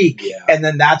 Yeah. and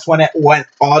then that's when it went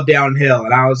all downhill.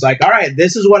 And I was like, all right,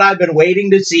 this is what I've been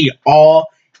waiting to see all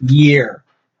year.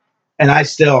 And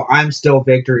I'm still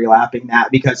victory lapping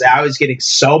that because I was getting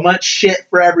so much shit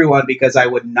for everyone because I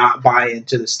would not buy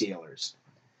into the Steelers.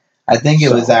 I think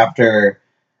it was after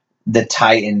the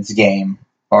Titans game,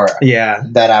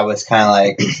 that I was kind of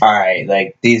like, all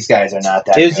right, these guys are not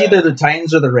that It was good. either the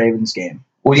Titans or the Ravens game.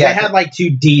 Well, They had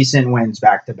 2 decent wins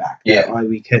back to back. Yeah. That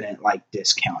we couldn't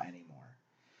discount anymore.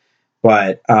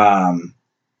 But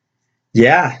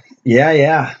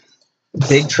yeah.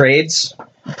 Big trades.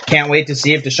 Can't wait to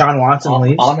see if Deshaun Watson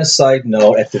leaves. On a side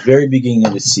note, at the very beginning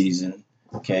of the season,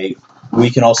 okay,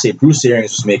 we can all say Bruce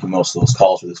Arians was making most of those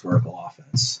calls with his vertical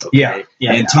offense. Okay?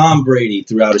 Yeah. And Tom Brady,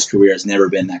 throughout his career, has never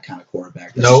been that kind of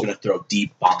quarterback that's Nope. going to throw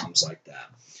deep bombs like that.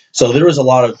 So there was a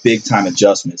lot of big-time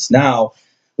adjustments. Now,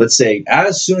 let's say,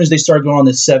 as soon as they started going on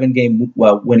this 7-game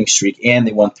winning streak, and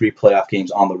they won 3 playoff games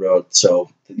on the road,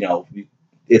 so,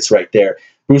 it's right there.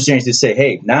 Bruce Arians did say,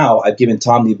 hey, now I've given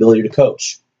Tom the ability to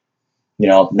coach.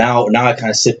 Now I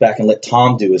kind of sit back and let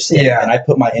Tom do his thing, and I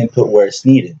put my input where it's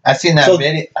needed. I've seen that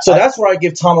video. So that's where I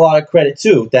give Tom a lot of credit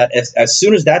too. That as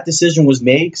soon as that decision was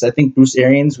made, because I think Bruce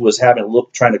Arians was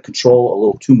trying to control a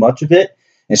little too much of it,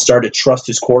 and started to trust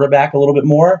his quarterback a little bit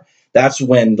more. That's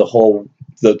when the whole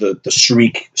the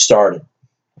streak started.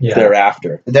 Yeah.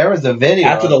 Thereafter, There was a video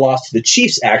after the loss to the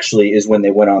Chiefs, actually, is when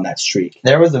they went on that streak.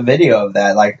 There was a video of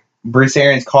that. Bruce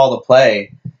Arians called a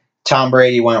play. Tom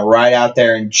Brady went right out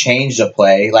there and changed the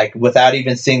play, without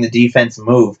even seeing the defense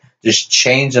move. Just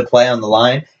changed the play on the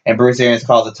line, and Bruce Arians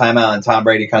calls a timeout, and Tom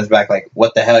Brady comes back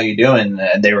what the hell are you doing?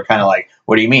 And they were kind of like,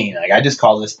 what do you mean? I just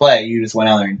called this play. You just went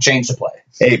out there and changed the play.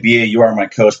 Hey, BA, you are my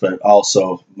coach, but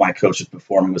also my coach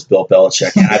before me was Bill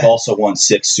Belichick, and I've also won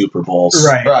 6 Super Bowls.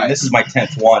 Right. And this is my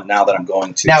 10th one now that I'm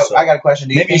going to. Now, so I got a question.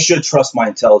 Do you maybe you think should trust my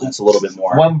intelligence a little bit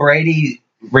more. when Brady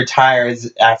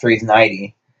retires after he's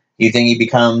 90, you think he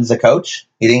becomes a coach?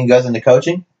 You think he goes into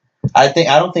coaching? I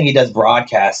don't think he does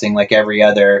broadcasting like every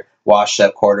other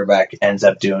washed-up quarterback ends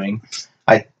up doing.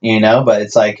 But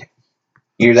it's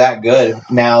you're that good.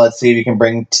 Now let's see if you can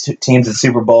bring teams to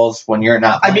Super Bowls when you're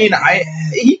not playing.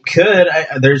 He could.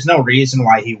 There's no reason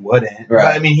why he wouldn't.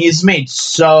 Right. But, he's made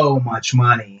so much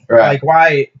money. Right.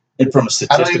 Why? And from a I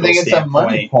statistical don't even think it's a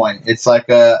money standpoint, point. It's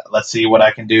let's see what I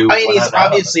can do. He's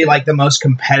obviously the most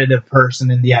competitive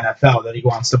person in the NFL that he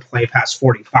wants to play past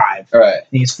 45. Right.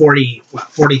 He's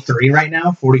 43 right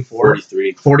now, 44,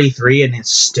 43. 43, and is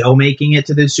still making it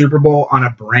to the Super Bowl on a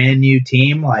brand new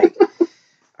team. I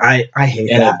hate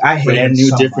And that. I hate brand it new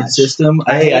so different much. system.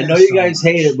 I know you guys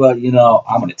hate it, but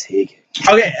I'm gonna take it.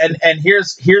 Okay, and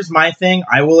here's my thing.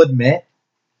 I will admit,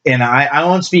 and I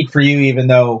won't speak for you, even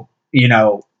though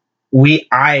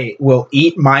I will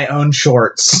eat my own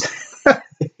shorts.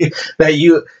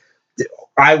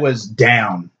 I was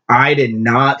down. I did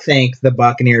not think the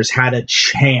Buccaneers had a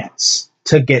chance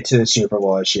to get to the Super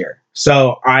Bowl this year.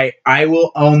 So I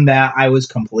will own that. I was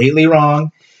completely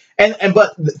wrong.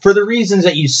 But for the reasons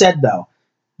that you said, though,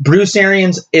 Bruce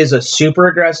Arians is a super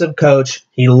aggressive coach.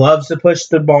 He loves to push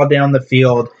the ball down the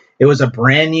field. It was a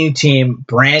brand new team,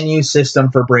 brand new system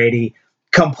for Brady,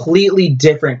 completely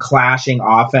different clashing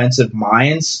offensive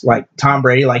minds. Like Tom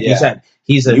Brady, like you said,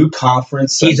 he's a new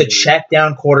conference. He's a check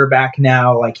down quarterback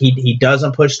now. Like he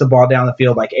doesn't push the ball down the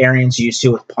field like Arians used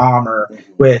to with Palmer,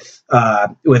 with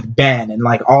Ben, and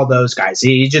like all those guys.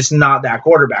 He's just not that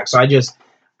quarterback. So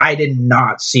I did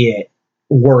not see it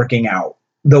working out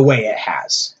the way it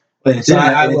has. But it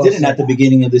didn't at the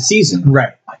beginning of the season.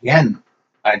 Right. Again,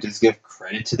 I just give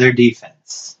credit to their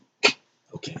defense.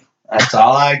 Okay. That's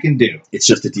all I can do. It's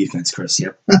just the defense, Chris.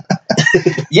 Yep.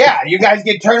 Yeah, you guys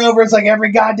get turnovers like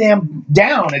every goddamn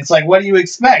down. It's like, what do you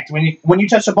expect when you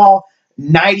touch the ball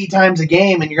 90 times a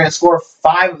game and you're going to score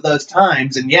 5 of those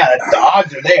times? And yeah, the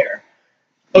odds are there.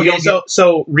 Okay,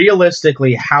 so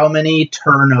realistically, how many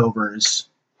turnovers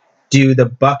do the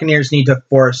Buccaneers need to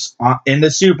force in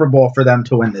the Super Bowl for them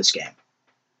to win this game?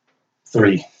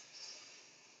 3.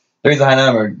 3's a high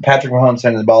number. Patrick Mahomes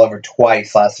turned the ball over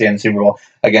twice last year in the Super Bowl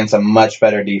against a much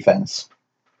better defense.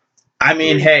 I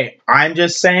mean, hey, I'm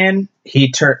just saying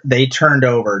they turned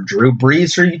over Drew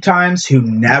Brees 3 times, who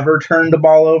never turned the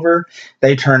ball over.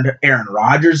 They turned Aaron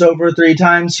Rodgers over 3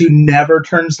 times, who never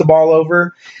turns the ball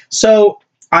over. So,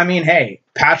 I mean, hey,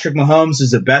 Patrick Mahomes is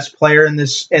the best player in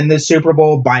this Super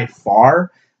Bowl by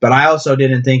far. But I also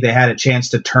didn't think they had a chance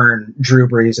to turn Drew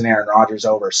Brees and Aaron Rodgers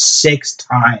over 6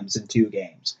 times in 2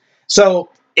 games. So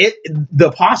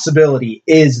the possibility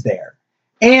is there.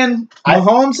 And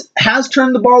Mahomes has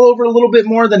turned the ball over a little bit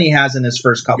more than he has in his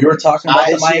first couple. We were talking about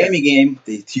the Miami game.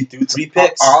 He threw 3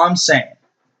 picks. All I'm saying,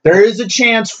 there is a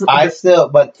chance.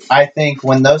 But I think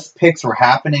when those picks were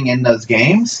happening in those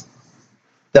games,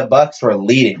 the Bucs were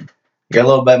leading. You're a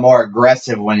little bit more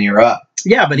aggressive when you're up.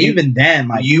 Yeah, but even then,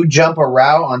 like you jump a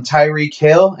route on Tyreek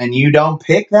Hill and you don't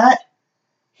pick that,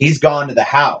 he's gone to the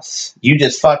house. You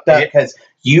just fucked up because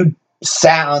you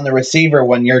sat on the receiver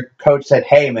when your coach said,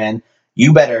 "Hey, man,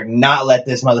 you better not let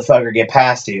this motherfucker get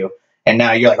past you." And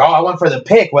now you're like, "Oh, I went for the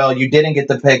pick." Well, you didn't get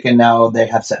the pick, and now they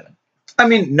have 7. I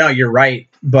mean, no, you're right,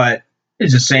 but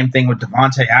it's the same thing with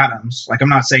Devontae Adams. Like, I'm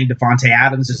not saying Devontae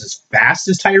Adams is as fast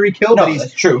as Tyreek Hill, No, but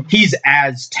that's true. He's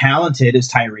as talented as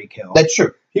Tyreek Hill. That's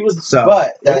true. He was,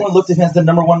 but everyone looked at him as the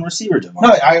number 1 receiver. No,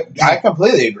 I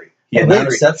completely agree. He had 9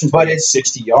 receptions, but it's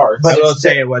 60 yards. I will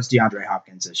say it was DeAndre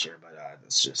Hopkins this year, but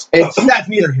that's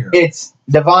neither here. It's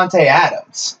Devontae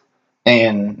Adams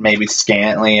and maybe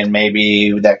Scantling and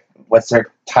maybe what's their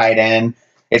tight end.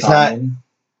 It's Tonyan.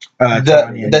 not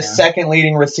the second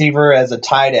leading receiver as a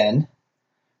tight end.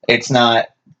 It's not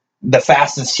the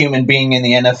fastest human being in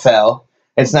the NFL.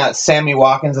 It's not Sammy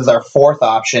Watkins as our 4th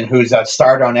option, who's a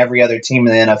starter on every other team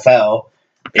in the NFL.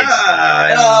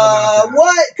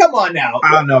 What? Come on now.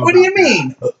 I don't know. What do you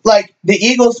mean? Like the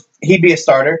Eagles, he'd be a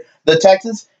starter. The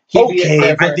Texans, he'd be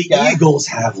a but the Eagles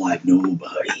have like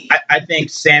nobody. I think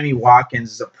Sammy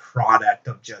Watkins is a product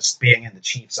of just being in the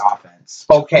Chiefs' offense.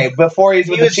 Okay, before he's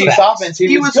with the Chiefs' offense,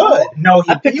 he was good. No,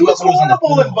 he was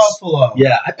horrible in Buffalo.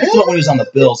 Yeah, I picked him up when he was on the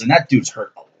Bills, and that dude's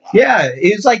hurt a lot. Yeah,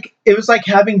 it was like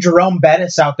having Jerome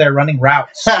Bettis out there running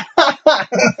routes.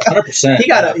 100%. He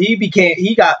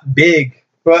got big.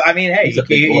 Well, I mean, hey, He's a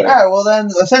big boy. All right, well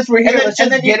then, since we're here, let's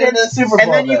just get into the Super Bowl.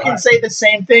 And then you can say the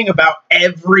same thing about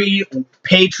every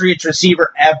Patriots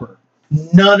receiver ever.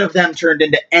 None of them turned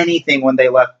into anything when they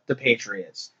left the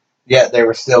Patriots. Yeah, they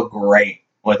were still great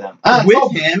with him.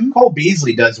 Cole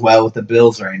Beasley does well with the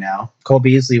Bills right now. Cole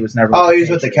Beasley was never. Oh, he was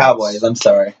with the Cowboys. I'm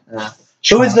sorry.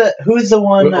 Who is the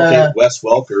one? Wes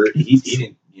Welker. He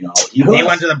didn't. He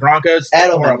went to the Broncos.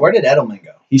 Edelman. Where did Edelman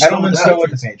go? Edelman's still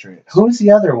with the Patriots. Who's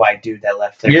the other white dude that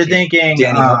left there? You're thinking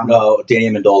Danny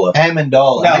Amendola.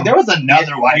 Amendola. No, there was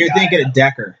another white guy. You're thinking of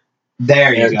Decker.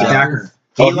 There you go. Decker.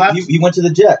 He left. He went to the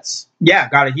Jets. Yeah,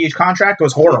 got a huge contract.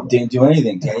 Was horrible. Didn't do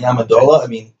anything. Danny Amendola. I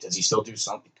mean, does he still do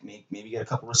something? Maybe get a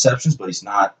couple receptions, but he's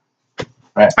not.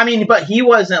 Right. I mean, but he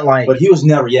wasn't like. But he was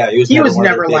never. Yeah, he was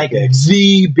never like picks.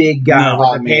 the big guy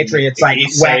with the Patriots, like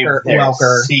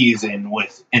Welker. Season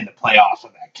in the playoffs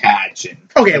with that catch and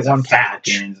one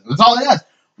catch. That's all it does.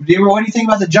 What do you think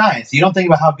about the Giants? You don't think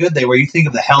about how good they were. You think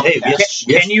of the helmet.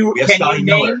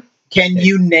 Can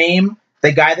you name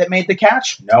the guy that made the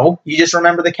catch? No, you just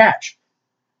remember the catch.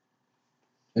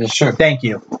 It's true. Thank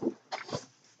you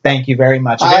very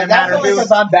much. It didn't matter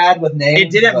because I'm bad with names.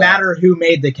 It didn't matter who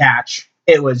made the catch.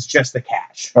 It was just the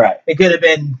catch. Right. It could have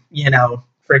been,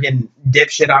 freaking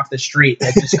dipshit off the street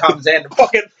that just comes in and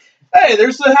fucking, hey,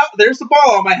 there's the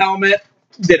ball on my helmet.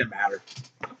 Didn't matter.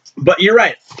 But you're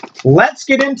right. Let's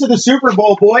get into the Super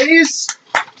Bowl, boys.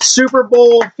 Super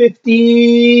Bowl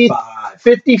 55.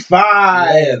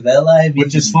 Live, L-I-V.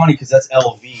 Which is funny because that's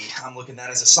LV. I'm looking at that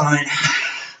as a sign.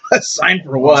 A sign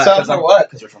for what? Sign for what?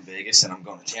 Because we're from Vegas and I'm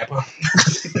going to Tampa.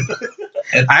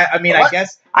 I mean, What?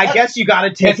 I guess you got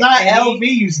to take. It's not LV,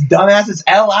 you dumbass. It's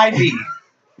LIV.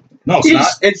 No, it's not.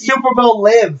 It's Super Bowl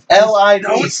Live. LIV.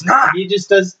 No, it's not. You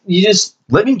just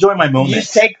Let me enjoy my moment. you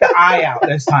just take the I out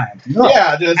this time. No.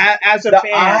 Yeah, just As a the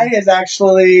fan, I is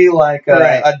actually like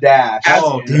Right. a dash.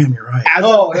 Oh, damn, you're right.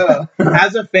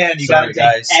 as a fan, you got Sorry, to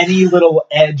take guys. any little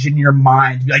edge in your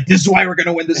mind. Be like, this is why we're going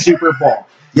to win the Super Bowl.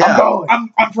 Yeah.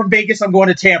 I'm from Vegas. I'm going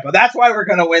to Tampa. That's why we're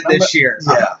going to win this year.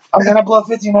 Yeah. I'm gonna blow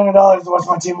 $1,500 to watch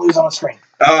my team lose on the screen.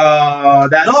 Oh,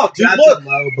 that's No, dude, that's look. a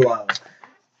low blow.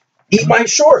 Eat my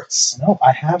shorts. No,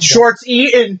 I have Shorts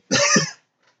eaten.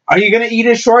 Are you going to eat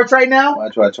his shorts right now?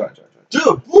 Watch.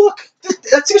 Dude, look.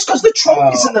 That's just because the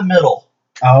trophy's in the middle.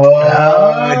 Oh,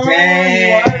 Oh, dang.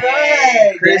 you are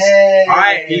right. Chris. Dang. All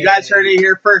right, you guys heard it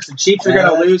here first. The Chiefs are going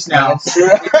to luse now.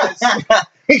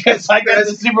 Because like Because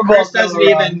the Super Bowl Chris doesn't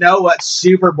even know what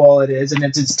Super Bowl it is, and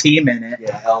it's his team in it.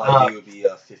 Yeah, LIV would be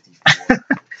 54.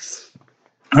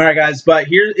 All right, guys, but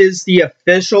here is the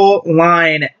official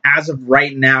line as of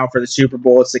right now for the Super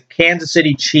Bowl. It's the Kansas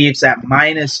City Chiefs at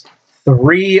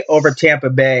 -3 over Tampa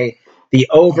Bay. The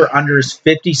over-under is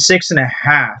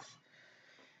 56.5.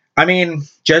 I mean,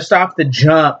 just off the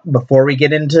jump, before we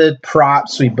get into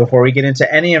props, before we get into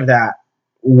any of that,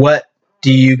 what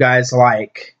do you guys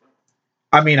like?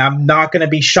 I mean, I'm not going to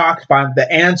be shocked by the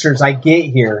answers I get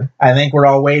here. I think we're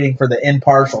all waiting for the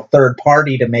impartial third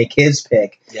party to make his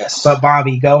pick. Yes. But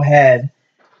Bobby, go ahead.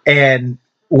 And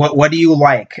what do you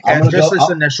like? I'm And gonna just go- this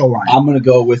initial line. I'm going to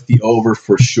go with the over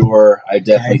for sure. I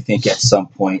definitely think at some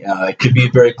point it could be a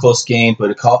very close game, but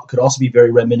it could also be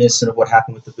very reminiscent of what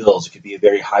happened with the Bills. It could be a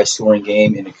very high-scoring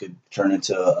game, and it could turn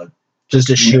into Just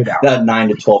a shootout. 9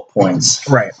 to 12 points.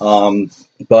 Right.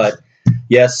 But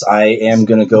yes, I am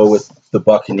going to go with the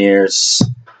Buccaneers.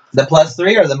 The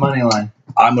 +3 or the money line?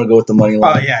 I'm going to go with the money Oh,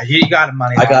 line. yeah. You got a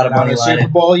money I line. got a it. On money the line Super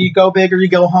it. Bowl, you go big or you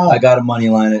go home. I got a money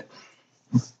line it.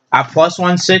 At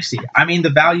 +160. I mean, the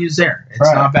value's there. It's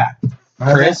Right. not bad.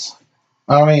 Chris?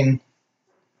 I mean,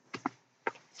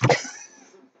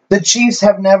 the Chiefs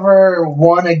have never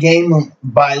won a game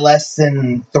by less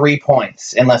than 3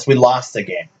 points unless we lost the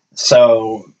game.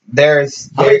 So there's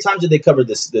How many times did they cover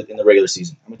this in the regular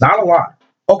season? How many times? Not a lot.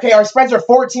 okay, our spreads are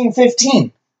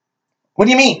 14-15. What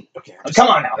do you mean? Okay, I'm just- Come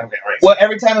on now. Okay, all right. Well,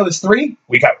 every time it was 3,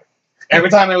 we covered. Every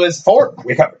time it was 4,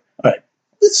 we covered.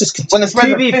 Let's just continue. When the spreads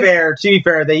To are be 50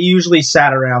 fair, they usually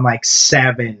sat around like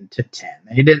 7 to 10.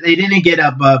 They didn't get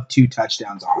above 2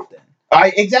 touchdowns often.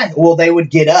 exactly. Well, they would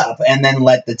get up and then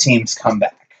let the teams come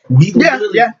back. We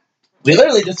literally- We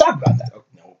literally just talked about that.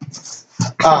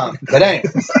 No. But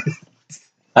anyways,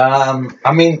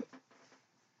 I mean,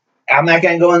 I'm not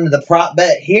gonna go into the prop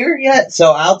bet here yet,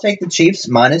 so I'll take the Chiefs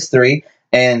 -3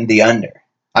 and the under.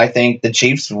 I think the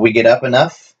Chiefs, we get up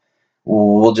enough,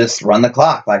 we'll just run the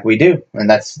clock like we do, and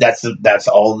that's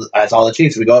all the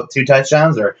Chiefs. We go up 2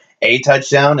 touchdowns or a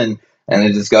touchdown, and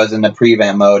it just goes into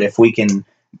prevent mode if we can,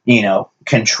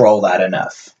 control that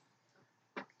enough.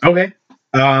 Okay.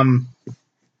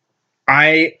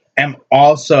 I am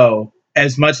also,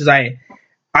 as much as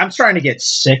I'm starting to get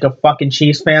sick of fucking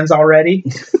Chiefs fans already.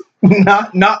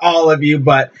 not all of you,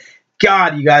 but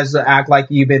God, you guys act like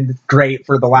you've been great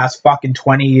for the last fucking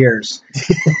 20 years.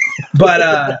 But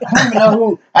I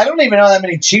don't even know that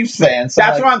many Chiefs fans. So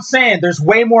that's what I'm saying. There's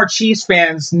way more Chiefs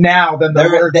fans now than there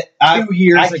were 2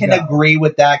 years I ago. can agree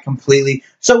with that completely.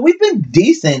 So we've been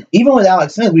decent, even with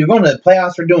Alex Smith. We were going to the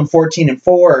playoffs. We're doing 14-4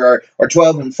 or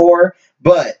 12-4,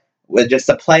 but with just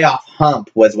the playoff hump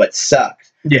was what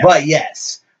sucked. Yeah. But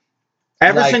yes,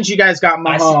 Ever like, since you guys got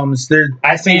I see- Mahomes, there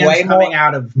I see fans way coming more-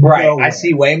 out of right. nowhere. I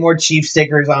see way more Chief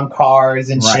stickers on cars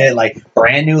and Right. shit, like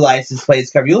brand new license plates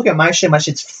cover. You look at my shit. My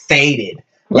shit's faded.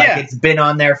 Like Yeah. it's been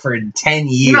on there for 10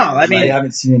 years. No, I mean- I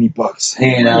haven't seen any Bucks.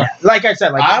 you know. Yeah, like I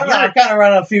said, like I don't know. I've kind of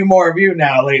run a few more of you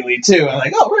now lately too. I'm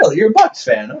like, oh, really? You're a Bucks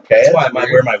fan? Okay, That's why I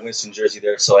weird. wear my Winston jersey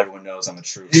there so everyone knows I'm a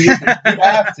true. You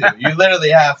have to. You literally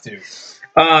have to.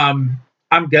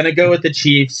 I'm gonna go with the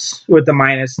Chiefs with the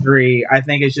 -3. I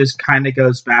think it just kind of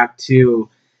goes back to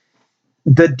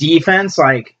the defense.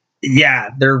 Like, yeah,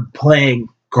 they're playing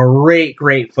great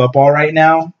football right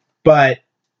now, but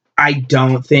I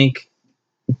don't think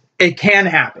it can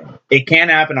happen. It can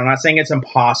happen. I'm not saying it's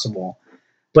impossible,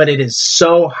 but it is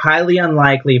so highly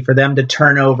unlikely for them to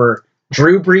turn over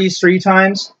Drew Brees 3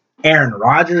 times, Aaron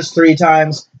Rodgers 3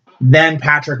 times, then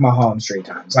Patrick Mahomes 3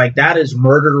 times. Like, that is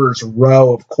murderer's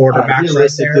row of quarterbacks right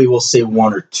realistically, there. we'll say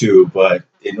 1 or 2, but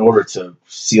in order to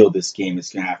seal this game,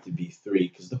 it's going to have to be 3.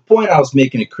 Because the point I was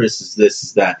making to Chris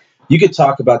is that you could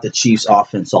talk about the Chiefs'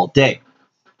 offense all day,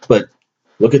 but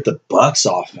look at the Bucs'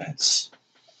 offense.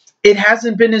 It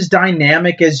hasn't been as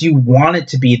dynamic as you want it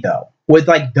to be, though. With,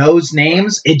 like, those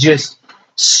names, it just,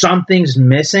 something's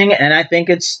missing, and I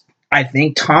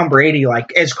think Tom Brady,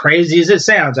 like, as crazy as it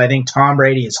sounds, I think Tom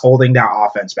Brady is holding that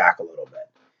offense back a little bit.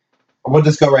 We'll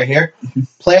just go right here.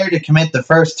 Player to commit the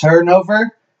first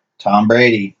turnover, Tom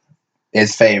Brady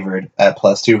is favored at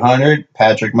plus 200.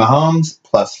 Patrick Mahomes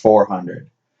plus 400.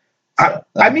 So,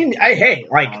 I mean,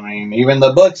 even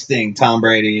the books think Tom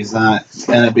Brady is not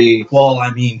going to be. Well,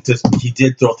 I mean, he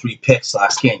did throw 3 picks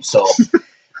last game, so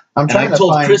I'm trying I to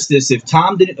told find. Chris this: if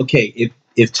Tom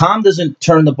doesn't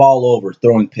turn the ball over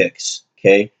throwing picks,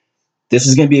 okay, this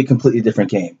is going to be a completely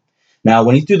different game. Now,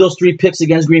 when he threw those 3 picks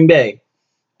against Green Bay,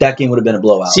 that game would have been a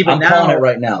blowout. See, but I'm now, calling it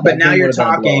right now. But That now game you're would have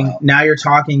been a talking. blowout. Now you're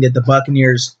talking that the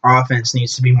Buccaneers' offense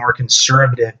needs to be more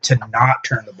conservative to not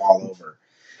turn the ball over.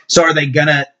 So are they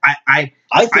gonna? I think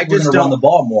I we're just going to run don't- the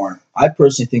ball more. I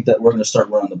personally think that we're going to start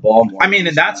running the ball more. I mean,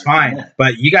 and that's fine.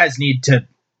 But you guys need to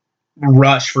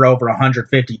rush for over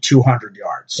 150, 200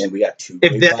 yards. And we got 2.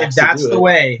 If that's the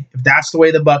way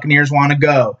the Buccaneers want to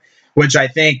go, which I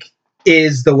think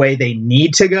is the way they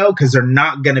need to go, because they're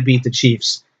not going to beat the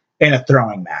Chiefs in a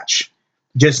throwing match.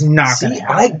 Just not going to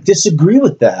I happen. disagree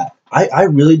with that. I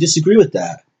really disagree with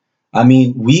that. I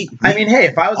mean, hey,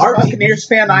 if I was a Buccaneers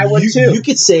fan, I would too. You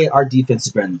could say our defense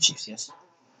is better than the Chiefs, yes?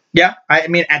 Yeah, I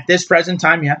mean, at this present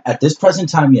time, yeah. At this present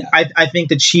time, yeah. I think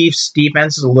the Chiefs'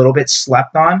 defense is a little bit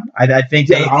slept on. I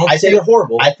think I don't say they're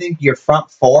horrible. I think your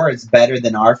front 4 is better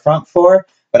than our front 4,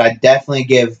 but I definitely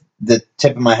give the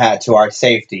tip of my hat to our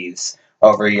safeties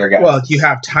over your guys. Well, you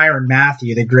have Tyrann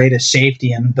Mathieu, the greatest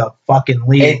safety in the fucking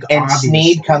league, and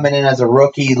Snead coming in as a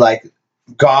rookie, like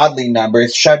godly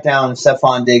numbers, shut down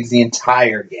Stephon Diggs the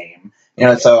entire game.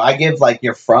 So I give like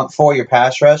your front 4, your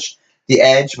pass rush, the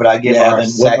edge, but I give our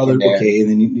secondary.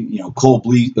 And then Cole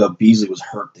Beasley was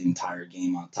hurt the entire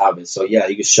game on top of it. So yeah,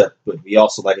 he was shut. But we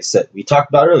also, like I said, we talked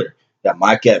about earlier, you got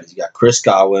Mike Evans, you got Chris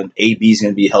Godwin, AB's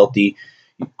going to be healthy,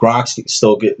 Gronk's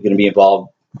still going to be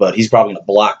involved, but he's probably going to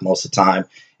block most of the time.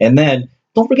 And then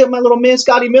don't forget my little man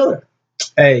Scotty Miller.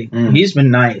 Hey, he's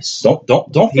been nice. Don't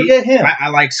forget him. I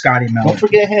like Scotty Miller. Don't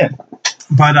forget him.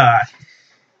 But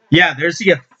yeah, there's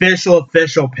the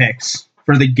official picks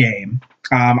for the game.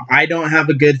 I don't have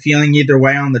a good feeling either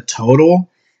way on the total.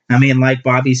 I mean, like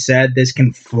Bobby said, this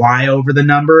can fly over the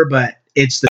number, but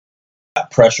it's the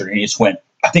pressure, and he just went,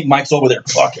 I think Mike's over there.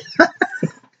 Fuck it.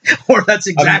 Or that's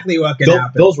exactly what could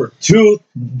happen. Those were 2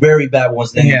 very bad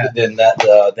ones. Then he had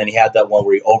that one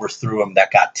where he overthrew him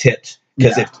that got tipped.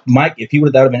 Because if he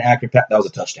would have been accurate, that was a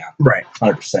touchdown. Right.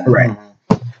 100%. Right.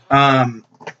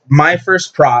 My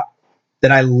first prop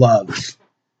that I love,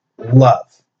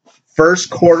 first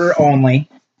quarter only.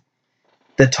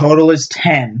 The total is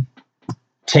 10.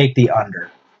 Take the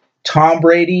under. Tom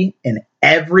Brady in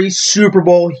every Super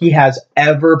Bowl he has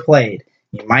ever played.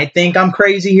 You might think I'm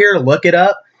crazy here. Look it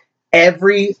up.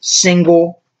 Every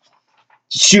single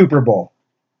Super Bowl,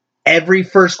 every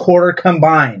first quarter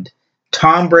combined,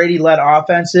 Tom Brady-led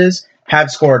offenses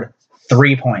have scored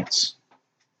 3 points.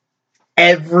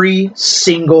 Every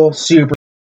single Super Bowl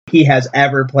he has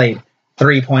ever played,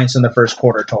 3 points in the first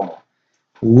quarter total.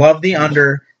 Love the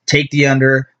under. Take the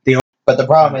under. But the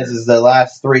problem is the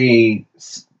last 3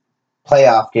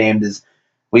 playoff games is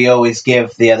we always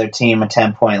give the other team a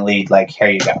 10-point lead. Like, here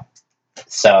you go.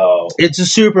 So it's a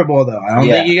Super Bowl, though. I don't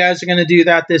think you guys are going to do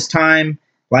that this time.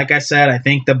 Like I said, I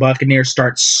think the Buccaneers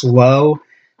start slow.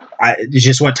 It's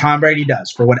just what Tom Brady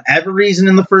does. For whatever reason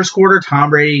in the first quarter, Tom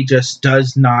Brady just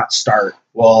does not start.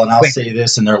 Well, and I'll say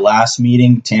this. In their last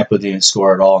meeting, Tampa didn't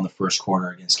score at all in the first quarter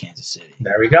against Kansas City.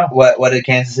 There we go. What did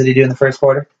Kansas City do in the first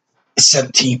quarter?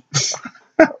 17.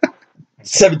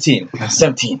 17.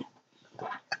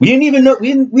 We didn't even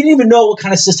know what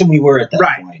kind of system we were at that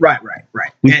point. Right.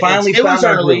 We finally found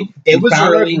our groove. It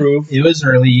was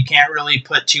early. You can't really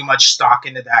put too much stock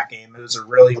into that game. It was a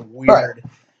really weird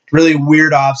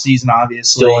offseason,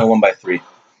 obviously. Still only won by 3.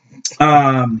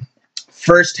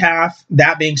 First half,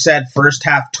 that being said, first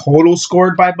half total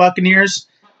scored by Buccaneers,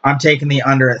 I'm taking the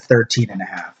under at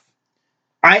 13.5.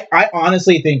 I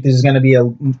honestly think this is going to be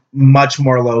a much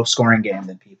more low-scoring game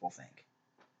than people think.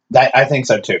 I think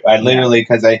so too.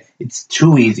 Because it's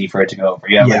too easy for it to go over.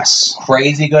 You have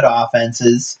crazy good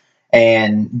offenses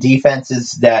and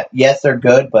defenses that, yes, they're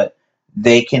good, but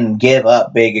they can give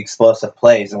up big explosive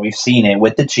plays, and we've seen it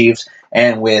with the Chiefs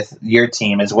and with your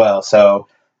team as well. So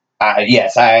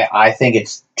Yes, I think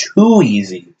it's too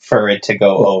easy for it to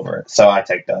go over. So I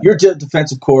take the. Your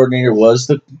defensive coordinator was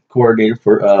the coordinator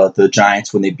for the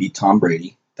Giants when they beat Tom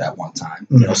Brady that one time.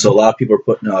 You know, so a lot of people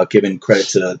are giving credit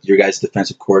to your guys'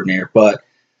 defensive coordinator. But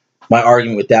my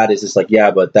argument with that is, like,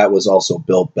 yeah, but that was also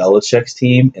Bill Belichick's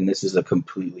team, and this is a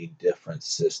completely different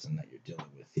system that you're dealing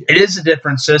with here. It is a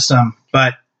different system,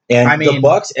 but And I mean, the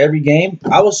Bucks every game,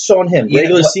 I was showing him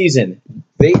regular season,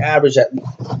 they average at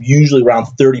usually around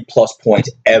 30 plus points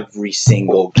every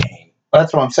single game.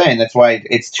 That's what I'm saying. That's why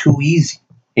it's too easy.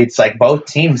 It's like both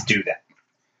teams do that.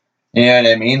 You know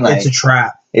what I mean? Like it's a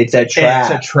trap. It's a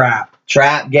trap. It's a trap.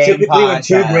 Trap game. Typically, when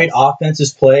two great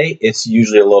offenses play, it's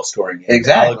usually a low scoring game.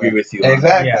 Exactly. I'll agree with you. on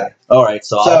Exactly. Yeah. that. All right,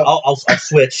 so I'll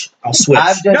switch. I'll switch.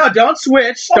 No, don't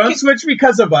switch. Don't switch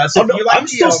because of us. If you like I'm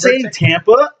still saying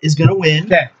Tampa is going to win.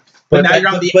 Okay. But now you're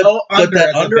on the under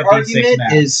that under 56 argument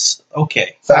now. is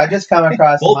okay. So I just come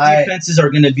across Both defenses are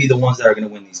going to be the ones that are going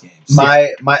to win these games.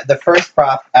 the first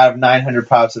prop out of 900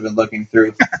 props I've been looking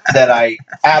through that I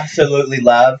absolutely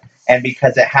love, and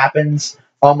because it happens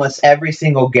almost every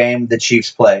single game the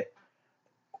Chiefs play,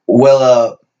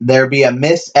 will there be a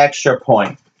missed extra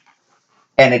point,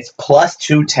 and it's plus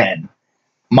 210.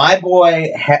 My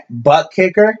boy butt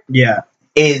kicker Yeah.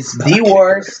 is the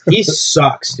worst He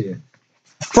sucks, dude.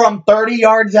 from 30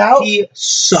 yards out. He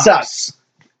sucks. Sucks.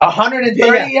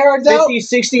 130 yards out. 50,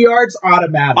 60 yards,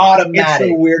 automatic. Automatic. It's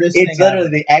the weirdest It's thing literally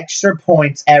ever. the extra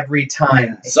points every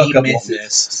time Suck he up misses. will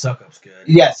miss. Suck up's good.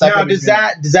 Yes. Now, does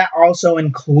that also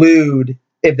include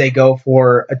if they go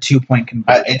for a 2-point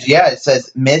conversion? It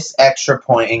says miss extra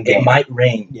point in It game. might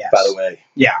rain. Yes. By the way.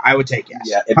 Yeah, I would take yes.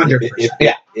 Yeah. 100%.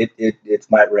 It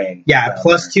might rain. Yeah,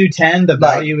 plus 210, the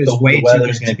value is way too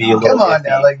weather's good. going to be a little. Come on iffy.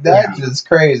 now, like that's Yeah. just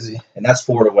crazy. And that's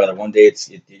Florida weather. One day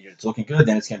it's looking good,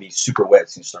 then it's going to be super wet.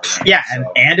 It's going to start raining. Yeah,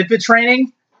 and if it's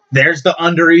raining, there's the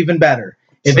under even better.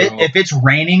 If it's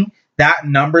raining, that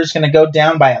number is going to go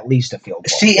down by at least a field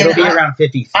goal. See, it'll and be around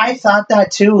 50. I thought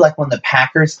that too, like when the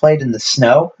Packers played in the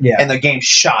snow Yeah. and the game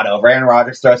shot over. Aaron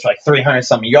Rodgers throws for like 300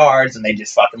 some yards and they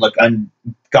just fucking look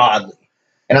ungodly.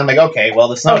 And I'm like, okay, well,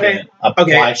 the snow didn't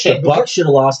apply The shit. Bucs should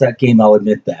have lost that game. I'll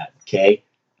admit that. Okay,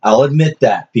 I'll admit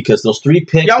that because those 3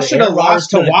 picks. Y'all that should have Aaron Rodgers lost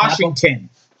to put in Washington.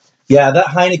 Yeah, that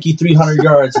Heineke 300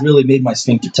 yards really made my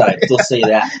sphincter tight. I'll still say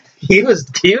that. He was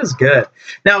good.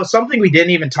 Now, something we didn't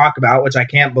even talk about, which I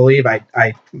can't believe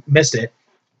I missed it.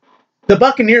 The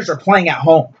Buccaneers are playing at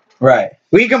home. Right.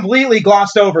 We completely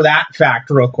glossed over that fact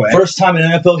real quick. First time in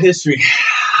NFL history.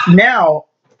 Now,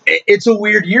 it's a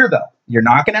weird year, though. You're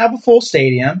not going to have a full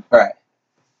stadium. Right.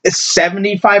 It's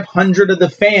 7,500 of the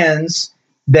fans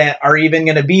that are even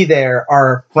going to be there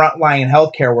are frontline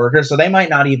healthcare workers, so they might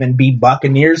not even be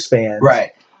Buccaneers fans.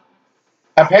 Right.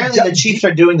 Apparently, the Chiefs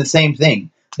are doing the same thing.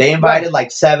 They invited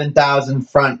like 7,000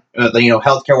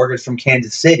 healthcare workers from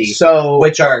Kansas City, So,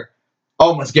 which are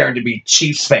almost guaranteed to be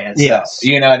Chiefs fans. Yes. So,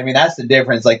 you know what I mean? That's the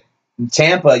difference. Like in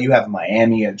Tampa, you have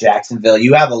Miami, you have Jacksonville,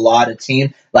 you have a lot of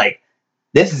teams. Like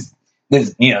this is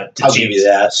the I'll give you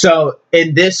that. So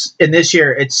in this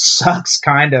year, it sucks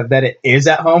kind of that it is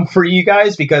at home for you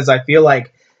guys because I feel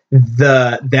like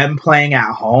them playing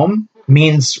at home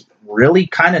means really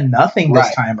kind of nothing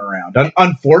this time around.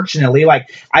 Unfortunately, like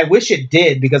I wish it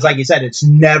did because, like you said, it's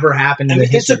never happened. I In mean,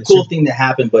 the it's history a of the cool Super thing to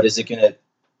happen, but is it going to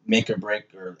make or break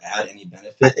or add any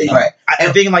benefit? No. Right.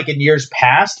 I think like in years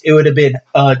past, it would have been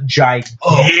a gigantic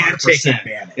 100%.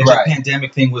 advantage. If Right. the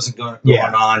pandemic thing wasn't going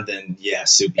Yeah. on, then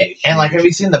yes, it would be. And like, have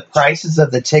you seen the prices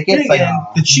of the tickets? Like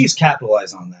the Chiefs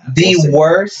capitalize on that. the We'll see.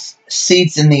 worst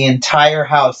seats in the entire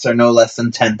house are no less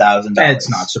than $10,000. It's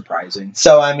not surprising.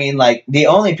 So I mean, like the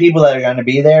only people that are going to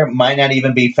be there might not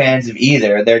even be fans of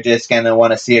either. They're just going to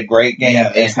want to see a great game Yeah,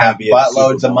 and it's gonna have be at the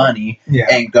buttloads Super of Bowl. money Yeah.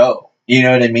 and go. You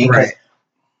know what I mean? 'Cause Right.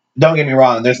 don't get me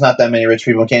wrong. There's not that many rich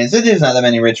people in Kansas City. There's not that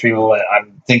many rich people.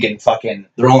 I'm thinking fucking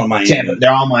They're all in Miami. Tampa.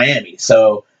 They're all Miami.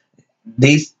 So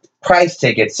these price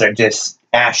tickets are just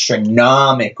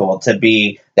astronomical to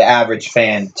be the average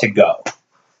fan to go.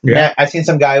 Yeah. Now, I've seen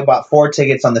some guy who bought 4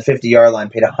 tickets on the 50-yard line,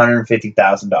 paid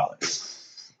 $150,000.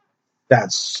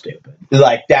 That's stupid.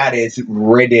 Like that is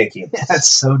ridiculous. That's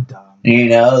so dumb. You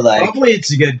know, like Hopefully,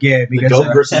 it's a good game The because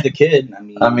goat versus the kid.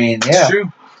 I mean, it's yeah.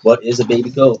 true. What is a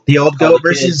baby goat? The old Call goat the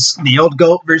kid.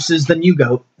 versus the new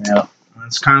goat. Yeah.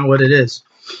 That's kind of what it is.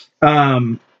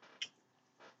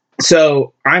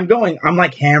 So I'm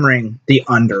like hammering the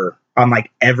under on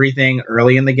like everything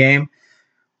early in the game.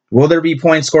 Will there be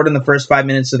points scored in the first 5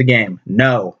 minutes of the game?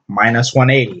 No. Minus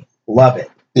 180. Love it.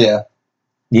 Yeah.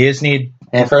 You just need,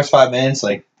 And first 5 minutes,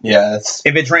 like, yeah, that's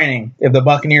if it's raining, if the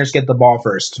Buccaneers get the ball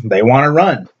first, they want to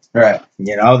run. right.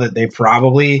 You know, that they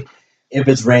probably if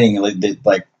it's raining, they're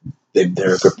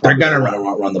gonna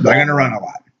run the ball. They're going to run a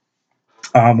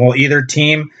lot. Will either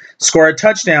team score a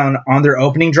touchdown on their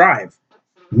opening drive?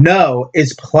 No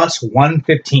is plus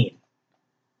 115.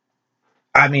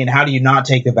 I mean, how do you not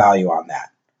take the value on that?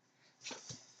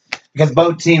 Because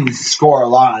both teams score a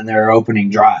lot on their opening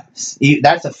drives.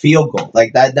 That's a field goal.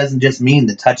 Like, that doesn't just mean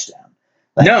the touchdown.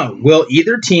 Like, No, will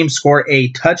either team score a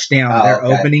touchdown on their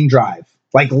opening drive?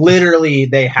 Like, literally,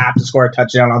 they have to score a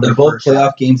touchdown on their In both first playoff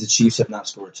drive. games, the Chiefs have not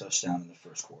scored a touchdown in the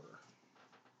first quarter.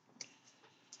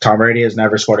 Tom Brady has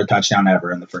never scored a touchdown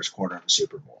ever in the first quarter of the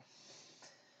Super Bowl.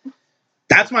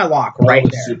 That's my lock right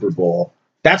there. Super Bowl.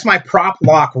 That's my prop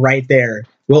lock right there.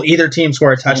 Will either team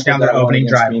score a touchdown their opening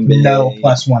drive? No,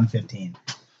 plus 115.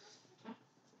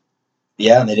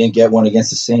 Yeah, and they didn't get one against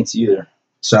the Saints either.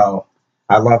 So,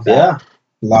 I love that. Yeah.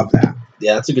 Love that.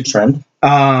 Yeah, that's a good trend.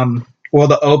 Will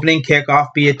the opening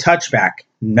kickoff be a touchback?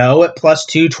 No, at plus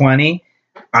 220.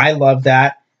 I love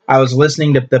that. I was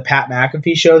listening to the Pat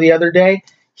McAfee show the other day.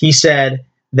 He said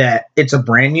that it's a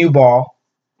brand new ball,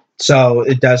 so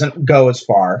it doesn't go as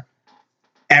far.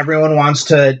 Everyone wants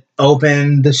to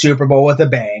open the Super Bowl with a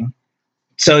bang.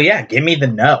 So, yeah, give me the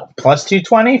no. Plus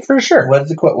 220 for sure. What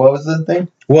was the thing?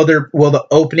 Will the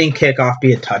opening kickoff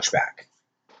be a touchback?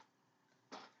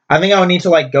 I think I would need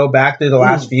to go back through the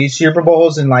last few Super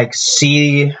Bowls and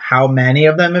see how many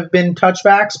of them have been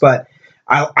touchbacks. But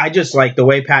I just like the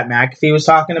way Pat McAfee was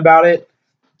talking about it.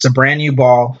 It's a brand new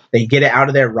ball. They get it out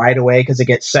of there right away because it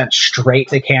gets sent straight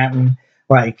to Canton.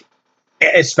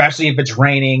 Especially if it's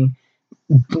raining,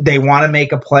 they want to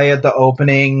make a play at the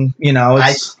opening.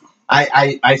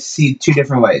 I see two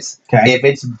different ways. Okay. If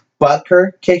it's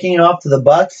Butker kicking it off to the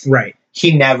Bucks, Right.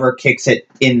 he never kicks it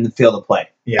in the field of play.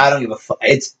 Yeah. I don't give a fuck.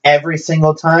 It's every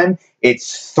single time.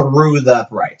 It's through the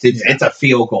uprights. It's a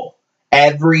field goal.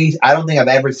 I don't think I've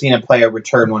ever seen a player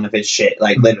return one of his shit,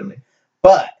 literally.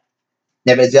 But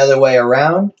if it's the other way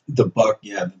around, the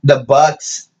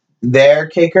Bucks, their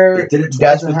kicker They did it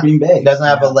twice with Green Bay. doesn't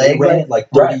have a leg. They ran it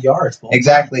 30 yards.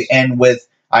 Exactly. And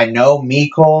I know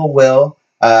Mecole will.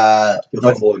 He'll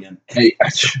fumble again.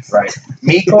 Right.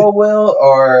 Mecole will,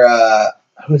 or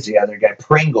who's the other guy?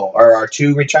 Pringle, or our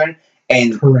two return.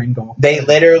 And Pringle. They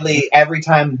literally, every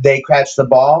time they catch the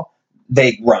ball,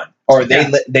 they run. Or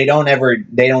they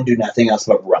don't do nothing else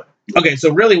but run. Okay,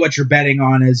 so really what you're betting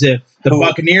on is if the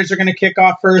Buccaneers are going to kick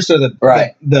off first or the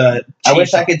Chiefs. I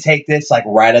wish I could take this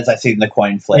right as I see the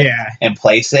coin flip and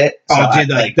place it. So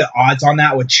the odds on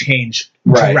that would change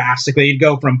drastically. You'd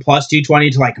go from plus 220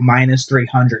 to minus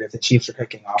 300 if the Chiefs are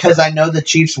kicking off. Because I know the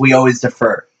Chiefs, we always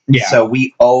defer. Yeah. So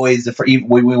we always defer.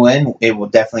 When we win, it will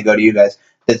definitely go to you guys.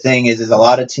 The thing is a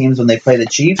lot of teams, when they play the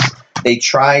Chiefs, they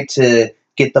try to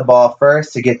get the ball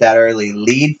first, to get that early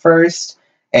lead first,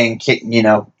 and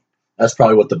that's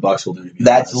probably what the Bucks will do.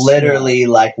 That's literally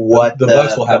what the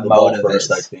Bucks will have the ball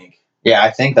first, I think. Yeah,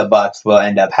 I think the Bucks will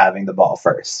end up having the ball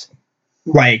first.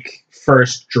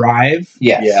 First drive?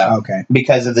 Yes. Yeah. Okay.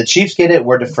 Because if the Chiefs get it,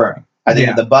 we're deferring. I think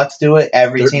if the Bucks do it,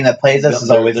 every team that plays us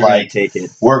is always take it.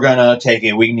 We're gonna take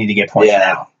it. We need to get points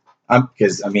now.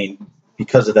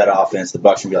 Because of that offense, the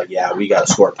Bucks will be we got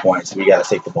to score points. We got to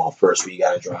take the ball first. We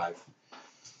got to drive.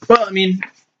 Well,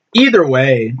 either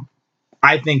way,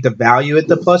 I think the value at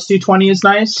the plus 220 is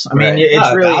nice.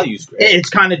 It's really value's great. It's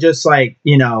kind of just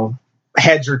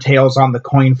heads or tails on the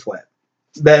coin flip.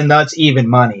 Then that's even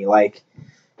money.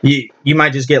 You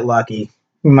might just get lucky.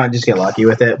 You might just get lucky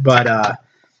with it. But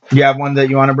you have one that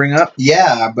you want to bring up?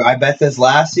 Yeah, I bet this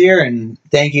last year, and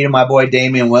thank you to my boy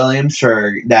Damian Williams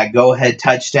for that go-ahead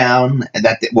touchdown.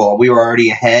 We were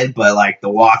already ahead, but the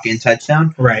walk-in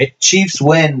touchdown. Right. Chiefs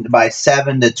win by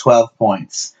 7 to 12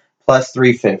 points, plus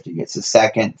 350. It's the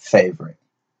second favorite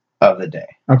of the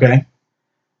day. Okay.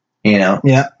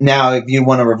 Yeah. Now, if you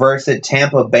want to reverse it,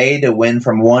 Tampa Bay to win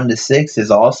from 1 to 6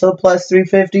 is also plus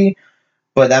 350,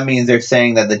 but that means they're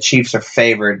saying that the Chiefs are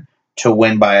favored to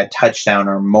win by a touchdown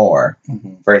or more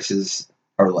versus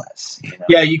or less.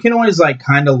 Yeah, you can always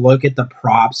kind of look at the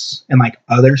props and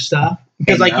other stuff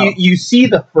because you see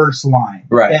the first line,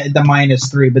 right? The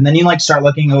 -3, but then you start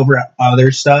looking over at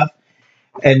other stuff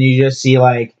and you just see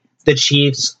the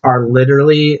Chiefs are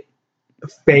literally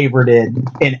favorited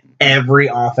in every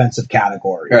offensive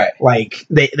category, right?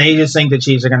 They just think the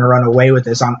Chiefs are going to run away with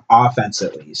this on offense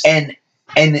at least,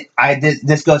 And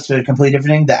this goes to a completely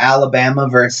different thing. The Alabama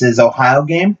versus Ohio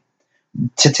game,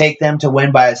 to take them to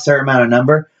win by a certain amount of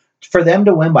number, for them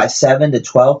to win by 7 to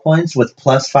 12 points with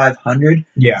plus 500,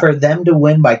 for them to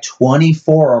win by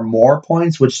 24 or more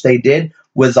points, which they did,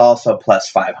 was also plus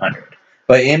 500.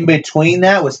 But in between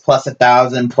that was plus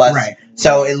 1,000 plus. Right.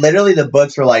 So it literally, the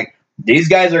books were these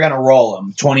guys are going to roll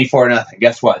them 24-0.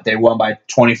 Guess what? They won by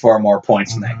 24 more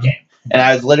points in that game. And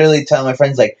I was literally telling my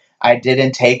friends, like, I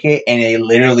didn't take it, and they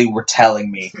literally were telling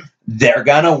me they're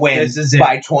going to win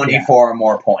by 24 or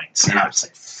more points. And I was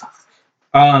like,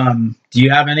 fuck. Do you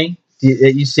have any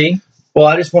that you see? Well,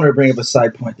 I just wanted to bring up a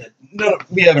side point that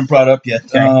we haven't brought up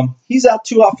yet. Okay. He's out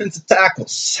 2 offensive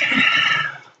tackles.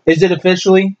 Is it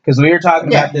officially? Because we were talking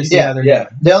about this the other day.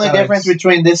 The only difference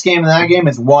between this game and that game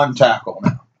is 1 tackle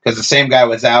now. Because the same guy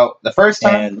was out the first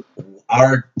time. And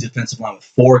our defensive line with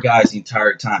 4 guys the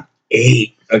entire time.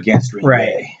 8 against Green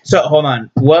Bay. So hold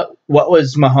on. What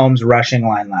was Mahomes' rushing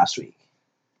line last week?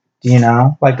 Do you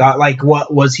know? Like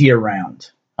what was he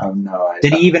around? Oh no!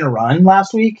 Did he even run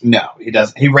last week? No, he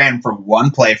doesn't. He ran for 1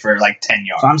 play for like 10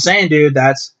 yards. So I'm saying, dude,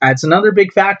 that's another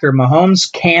big factor.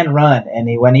 Mahomes can run, and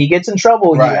when he gets in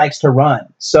trouble, he likes to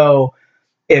run. So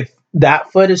if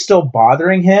that foot is still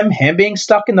bothering him being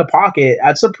stuck in the pocket,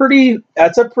 that's a pretty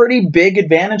big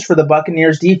advantage for the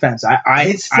Buccaneers defense.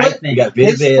 I think you got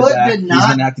Vita Vea back. He's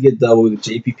gonna have to get double with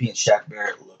JPP and Shaq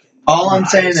Barrett looking. All I'm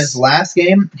saying is last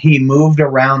game he moved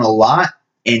around a lot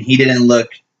and he didn't look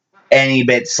any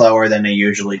bit slower than he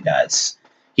usually does.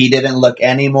 He didn't look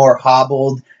any more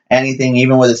hobbled, anything,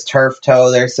 even with his turf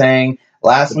toe, they're saying.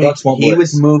 Last week, he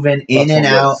was moving in and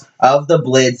out of the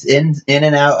blitz, in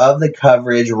and out of the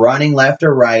coverage, running left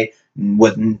or right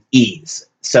with ease.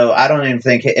 So I don't even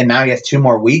think, and now he has 2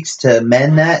 more weeks to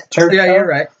mend that turf toe.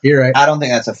 Yeah, you're right. I don't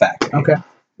think that's a factor. Okay.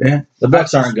 Yeah. The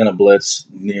Bucs aren't going to blitz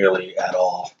nearly at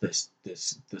all the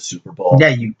Super Bowl. Yeah,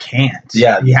 you can't.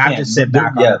 Yeah, you have to sit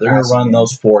back. They're going to run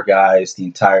those 4 guys the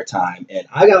entire time, and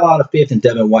I got a lot of faith in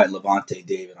Devin White and Levante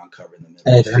David on covering the middle.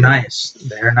 Hey, they're nice.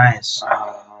 They're nice.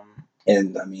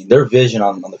 And I mean, their vision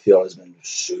on the field has been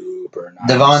super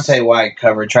nice. Devontae White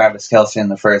covered Travis Kelce in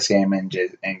the first game and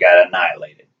got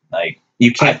annihilated. Like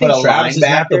you can't put a Travis is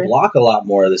have to block a lot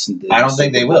more of this. I don't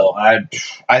think they will. I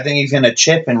think he's going to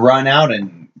chip and run out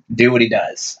and do what he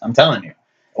does. I'm telling you.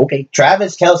 Okay,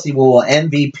 Travis Kelce will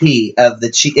MVP of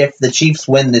if the Chiefs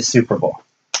win this Super Bowl.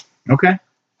 Okay,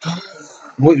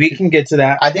 we can get to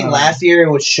that. I think last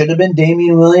year it should have been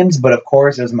Damian Williams, but of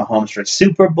course it was Mahomes for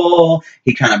Super Bowl.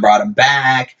 He kind of brought him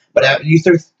back, but you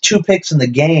threw 2 picks in the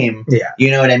game. Yeah,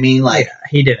 you know what I mean. Like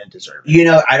he didn't deserve it. You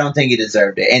know, I don't think he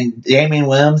deserved it. And Damian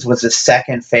Williams was the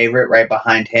second favorite right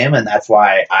behind him, and that's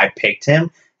why I picked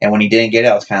him. And when he didn't get it,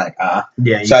 I was kind of like,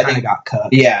 Yeah, so I think got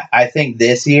cut. Yeah, I think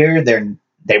this year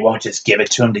they won't just give it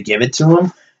to him to give it to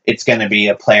him. It's going to be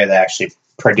a player that actually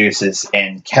produces,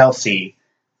 and Kelce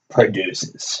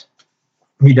produces.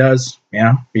 He does.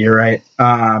 Yeah, you're right.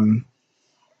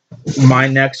 My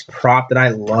next prop that I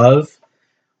love,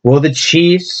 will the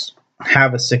Chiefs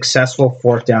have a successful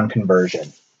 4th down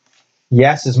conversion?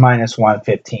 Yes is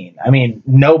 -115. I mean,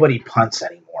 nobody punts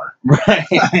anymore. Right.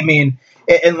 I mean,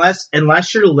 unless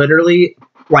you're literally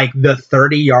like the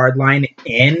 30-yard line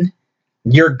in,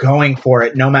 you're going for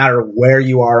it no matter where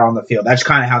you are on the field. That's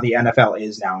kind of how the NFL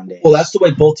is nowadays. Well, that's the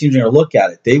way both teams are going to look at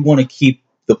it. They want to keep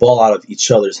the ball out of each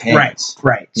other's hands.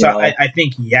 Right. So I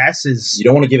think yes is... You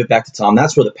don't want to give it back to Tom.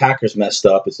 That's where the Packers messed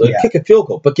up. It's like, kick a field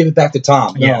goal, but give it back to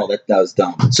Tom. No, that was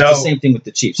dumb. So, it's the same thing with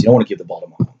the Chiefs. You don't want to give the ball to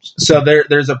Mahomes. So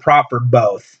there's a prop for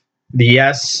both. The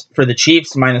yes for the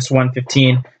Chiefs,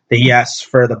 -115. The yes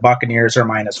for the Buccaneers are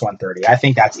 -130. I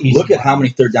think that's easy. Look at how many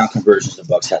 3rd down conversions the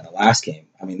Bucs had in the last game.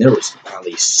 I mean, there was at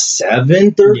least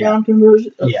 7 third down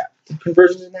conversions.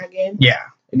 Conversions in that game. Yeah,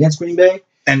 against Green Bay,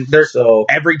 and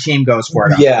every team goes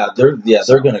for it. They're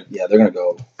gonna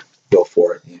go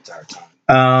for it the entire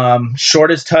time.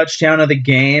 Shortest touchdown of the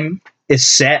game is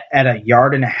set at 1.5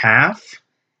 yards.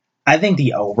 I think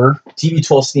the over.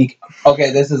 TB12 sneak. Okay,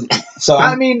 this is so.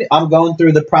 I'm going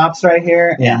through the props right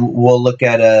here, and we'll look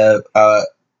at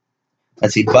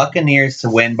let's see, Buccaneers to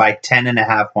win by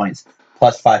 10.5 points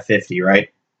plus 550. Right.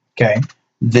 Okay.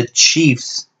 The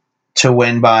Chiefs to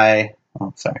win by.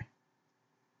 Oh, sorry.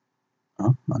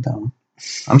 Oh, not that one.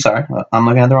 I'm sorry. I'm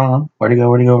looking at the wrong one. Where'd it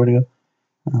go?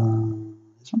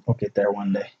 This one. We'll get there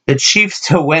one day. The Chiefs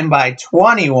to win by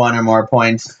 21 or more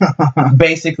points.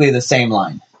 Basically the same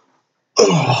line.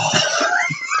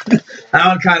 That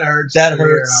one kind of hurts. That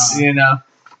hurts, you know.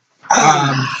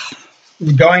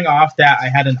 Going off that, I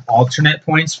had an alternate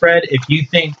point spread. If you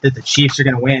think that the Chiefs are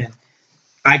going to win,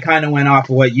 I kind of went off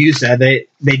of what you said.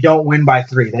 They don't win by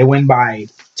 3. They win by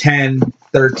 10,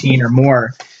 13 or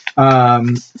more.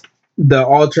 The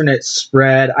alternate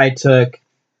spread, I took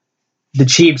the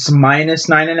Chiefs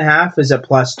 -9.5 is at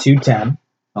 +210.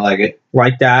 I like it.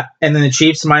 Like that. And then the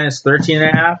Chiefs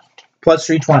 -13.5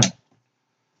 +320.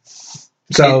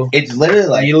 So it's literally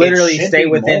like you literally stay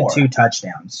within more. 2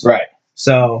 touchdowns. Right.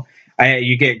 So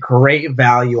You get great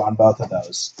value on both of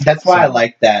those. That's why I So-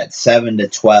 like that 7 to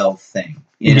 12 thing.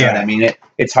 You know Yeah. what I mean?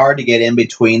 It's hard to get in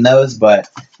between those, but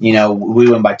we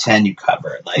win by 10, you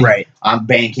cover it. Like Right. I'm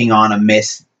banking on a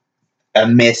missed PAT.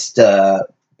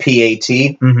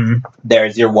 Mm-hmm.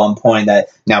 There's your 1 point that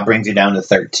now brings you down to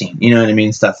 13. You know what I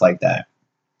mean? Stuff like that.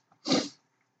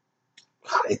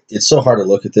 It's so hard to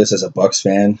look at this as a Bucks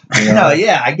fan. You know? No,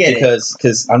 yeah, I get it.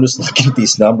 because I'm just looking at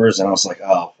these numbers and I was like,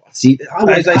 oh, see,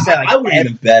 As I said, like, I wouldn't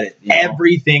even bet it. you know?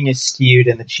 Everything is skewed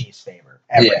in the Chiefs' favor.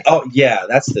 Everything. Oh yeah,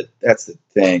 that's the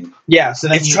thing. Yeah. So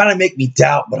then It's trying to make me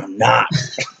doubt, but I'm not.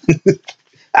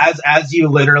 as you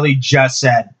literally just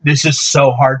said, this is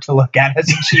so hard to look at as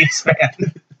a Chiefs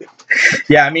fan.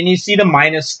 Yeah, I mean, you see the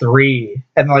 -3,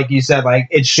 and like you said, like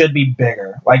it should be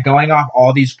bigger. Like going off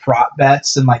all these prop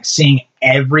bets and like seeing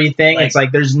everything, it's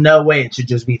like there's no way it should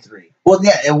just be 3. Well,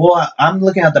 yeah. Well, I'm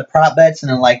looking at the prop bets,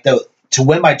 and then like to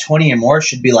win by 20 or more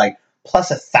should be like plus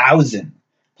 1,000,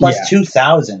 plus Yeah.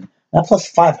 2,000, not plus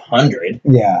 500.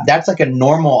 Yeah. That's like a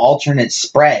normal alternate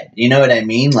spread. You know what I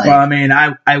mean? Like, Well, I mean,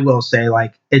 I will say,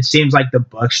 like, it seems like the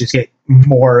books just get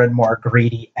more and more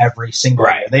greedy every single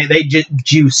Right. year. They just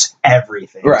juice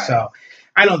everything. Right. So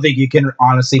I don't think you can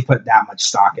honestly put that much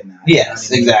stock in that.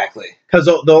 yes, exactly. Because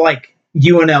they'll like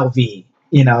UNLV,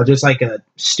 just like a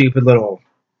stupid little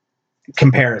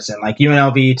comparison. Like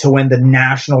UNLV to win the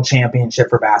national championship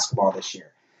for basketball this year.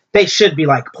 They should be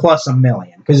like plus $1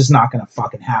 million because it's not going to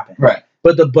fucking happen. Right.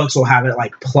 But the books will have it at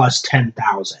like plus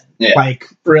 10,000. Yeah. Like,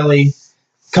 really?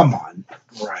 Come on.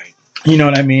 Right. You know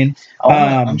what I mean?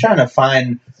 I'm trying to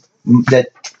find the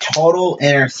total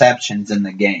interceptions in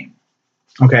the game.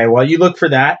 Okay, well, you look for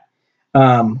that.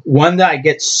 One that I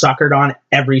get suckered on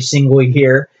every single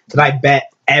year, that I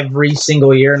bet every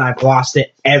single year, and I've lost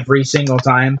it every single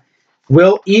time.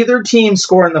 Will either team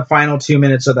score in the final 2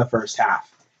 minutes of the first half?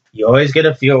 You always get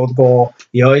a field goal.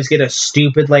 You always get a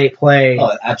stupid late play.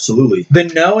 Oh, absolutely. The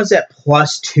no is at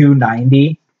plus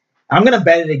 290. I'm going to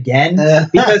bet it again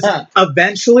because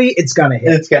eventually it's going to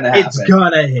hit. it's gonna happen. It's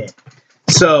gonna hit.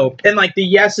 So, and like the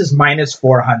yes is minus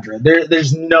 400.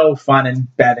 There's no fun in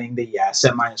betting the yes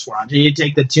at minus 400. You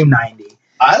take the 290.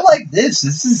 I like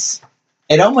this.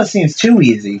 It almost seems too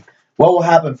easy. What will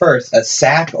happen first, a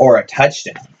sack or a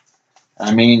touchdown?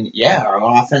 I mean, yeah,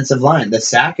 our offensive line. The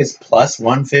sack is plus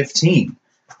 115.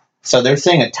 So they're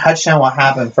saying a touchdown will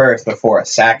happen first before a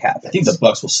sack happens. I think the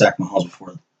Bucks will sack Mahomes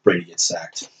before Brady gets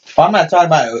sacked. Well, I'm not talking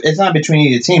about. It's not between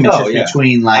either team. It's Oh, just yeah.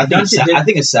 between I like.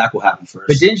 think a sack will happen first.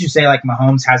 But didn't you say like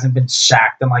Mahomes hasn't been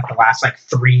sacked in like the last like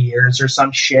 3 years or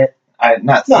some shit?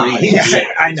 Not No, three. yeah.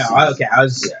 I know. Okay, I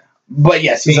was. Yeah. But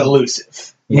yes, he's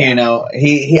elusive. Yeah. You know,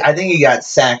 he. I think he got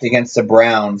sacked against the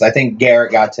Browns. I think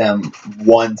Garrett got to him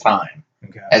one time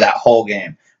Okay. in that whole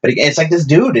game. But it's like this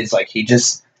dude is like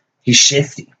he's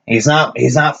shifty. He's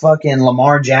not fucking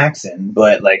Lamar Jackson,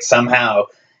 but like somehow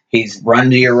he's run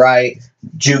to your right,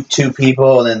 juke 2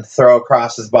 people, and then throw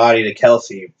across his body to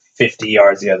Kelsey 50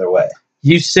 yards the other way.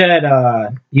 You said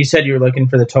you were looking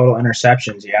for the total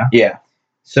interceptions, yeah? Yeah.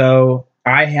 So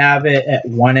I have it at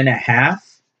 1.5.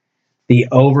 The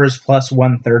over is plus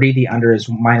 130. The under is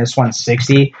minus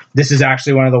 160. This is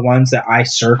actually one of the ones that I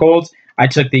circled. I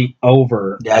took the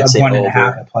over Yeah, I'd of say 1.5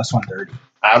 over. at plus 130.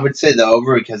 I would say the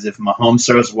over because if Mahomes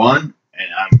throws one, and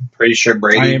I'm pretty sure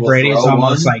Brady will Brady's throw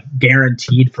almost one, like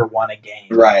guaranteed for one a game.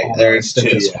 Right, almost there's at two.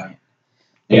 this Yeah. point.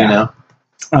 you Yeah.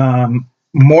 know.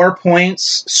 More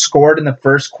points scored in the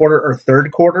first quarter or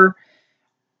third quarter.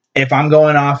 If I'm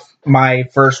going off my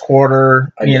first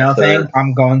quarter, I get thing, third.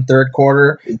 I'm going third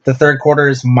quarter. The third quarter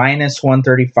is minus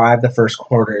 135. The first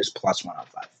quarter is plus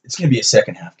 105. It's going to be a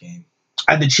second half game.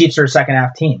 The Chiefs are a second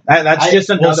half team. That's just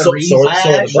another reason. so- I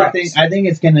the actually Bucks. think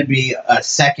it's going to be a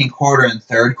second quarter and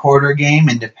third quarter game,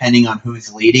 and depending on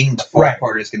who's leading, the fourth Right.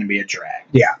 quarter is going to be a drag.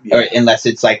 Yeah. Or unless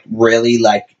it's like really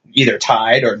like either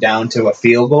tied or down to a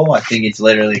field goal. I think it's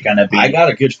literally going to be. I got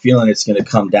a good feeling it's going to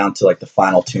come down to like the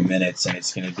final 2 minutes, and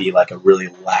it's going to be like a really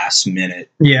last minute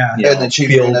Yeah. you know, And the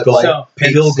Chiefs are field gonna, goal, like, So-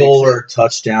 pick field goal six. or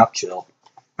touchdown. Chill.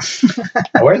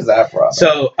 Where's that from?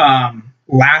 So,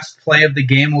 last play of the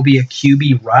game will be a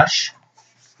QB rush.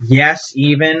 Yes,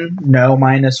 even. No,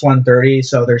 minus 130.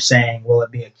 So they're saying, will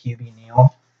it be a QB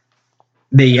kneel?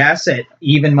 The yes at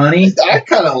even money. I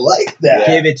kind of like that.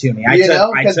 Give it to me. I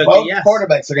Because took both the yes.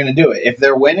 quarterbacks are going to do it if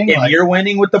they're winning. If like, you're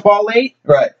winning with the ball late,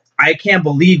 right, I can't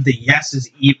believe the yes is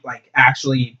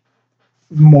actually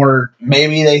more.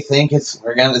 maybe they think it's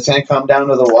going to come down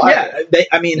to the wire. Yeah, they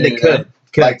Yeah. could.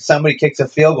 Like somebody kicks a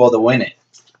field goal to win it.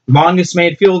 Longest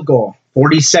made field goal,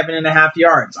 47.5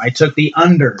 yards. I took the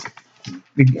under.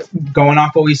 Going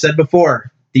off what we said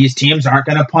before, these teams aren't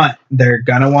going to punt. They're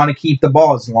going to want to keep the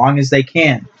ball as long as they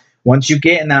can. Once you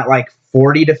get in that like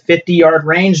 40 to 50 yard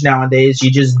range nowadays,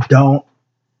 you just don't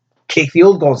kick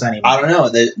field goals anymore. I don't know.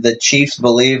 The Chiefs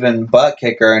believe in butt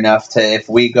kicker enough to, if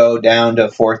we go down to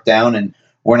fourth down and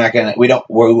we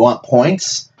want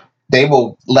points, they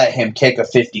will let him kick a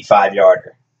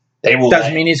 55-yarder. They will.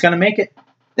 Doesn't mean he's going to make it.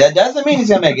 That doesn't mean he's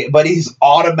going to make it, but he's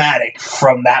automatic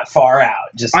from that far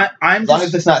out. Just as long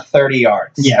as it's not 30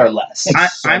 yards or less.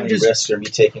 I'm just risks are be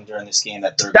taken during this game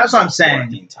that they're. That's what I'm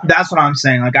saying. That's what I'm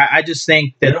saying. Like I just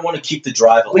think that they don't want to keep the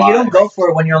drive alive. Well, you don't go for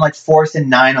it when you're like 4th and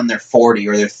 9 on their 40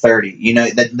 or their 30. You know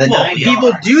the 9 people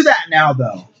yards. do that now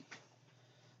though.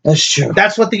 That's true.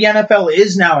 That's what the NFL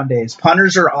is nowadays.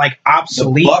 Punters are like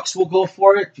obsolete. The Bucs will go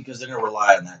for it because they're going to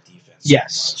rely on that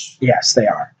defense. Yes, they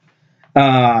are.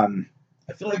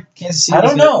 I feel like Kansas City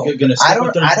is going to stick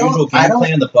with their usual game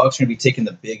plan. The Bucs are going to be taking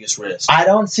the biggest risk. I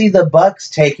don't see the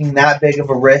Bucs taking that big of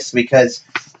a risk because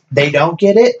they don't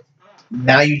get it.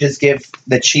 Now you just give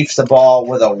the Chiefs the ball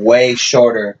with a way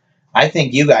shorter. I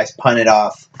think you guys punt it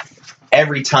off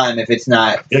every time if it's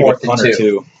not 4th and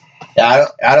 2. I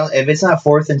don't. If it's not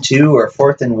 4th and 2 or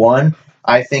 4th and 1,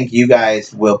 I think you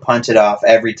guys will punt it off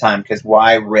every time because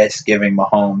why risk giving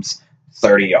Mahomes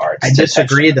 30 yards? I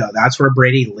disagree, though. That's where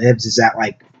Brady lives, is at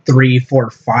like 3, 4,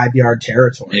 5 yard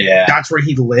territory. Yeah. That's where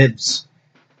he lives.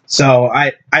 So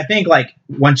I think like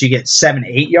once you get 7,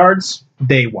 8 yards,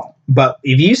 they won't. But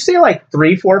if you stay like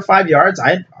 3, 4, 5 yards,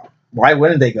 why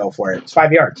wouldn't they go for it? It's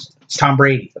 5 yards. It's Tom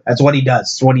Brady. That's what he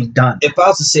does. It's what he's done. If I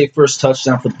was to say first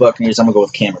touchdown for the Buccaneers, I'm going to go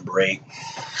with Cameron Brate.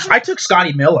 I took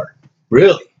Scotty Miller.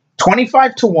 Really?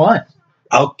 25-1.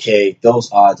 Okay, those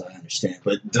odds I understand,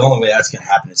 but the only way that's going to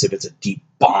happen is if it's a deep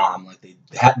bomb. Like they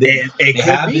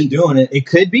have been doing it. It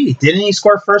could be. Didn't he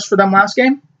score first for them last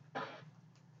game?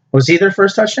 Was he their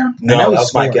first touchdown? No, that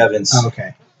was Mike Evans. Oh,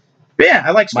 okay. But yeah,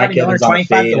 I like Scotty Miller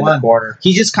 25-1.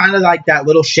 He's just kind of like that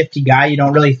little shifty guy you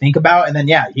don't really think about, and then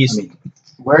he's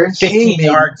where's 15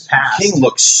 yards past. King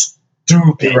looks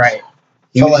stupid. Right.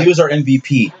 He was our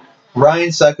MVP. Ryan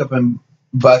Suckup and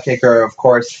butt kicker are, of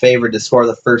course, favored to score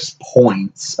the first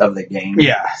points of the game.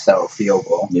 Yeah. So field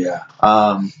goal. Yeah.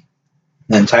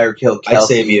 Then Tyreek Hill. I'd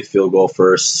say it'd be a field goal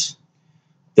first.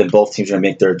 Then both teams are going to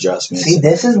make their adjustments. See,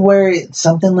 this is where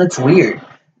something looks weird.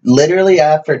 Literally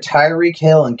after Tyreek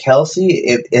Hill and Kelsey,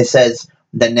 it says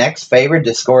the next favorite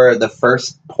to score the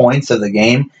first points of the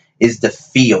game is the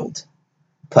field,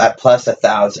 plus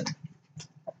 1,000.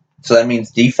 So that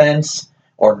means defense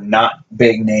or not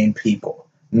big name people.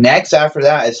 Next after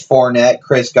that is Fournette,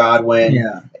 Chris Godwin.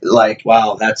 Yeah.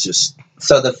 Wow, that's just...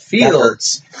 So the field,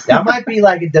 that might be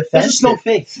like a defensive. There's just no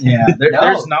faith. Yeah,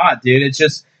 there's not, dude.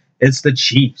 It's the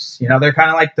Chiefs. You know, they're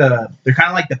kind of like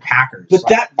the Packers. But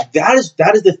that is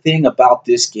the thing about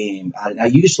this game. Now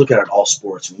you just look at it all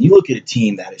sports. When you look at a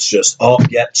team that is just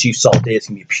Chiefs all day, it's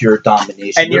gonna be pure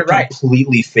domination. And you're right,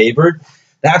 completely favored.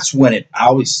 That's when it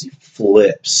obviously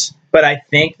flips. But I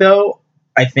think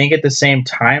at the same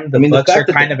time the Bucs are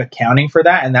kind of accounting for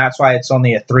that, and that's why it's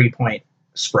only a 3-point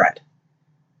spread.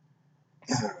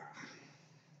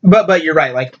 But you're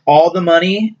right. Like all the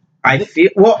money. I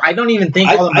don't even think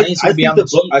all the money's going to be on the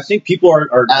Chiefs. I think people are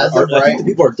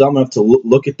dumb enough to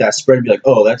look at that spread and be like,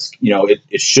 "Oh, that's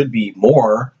it should be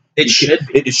more." It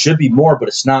should be more, but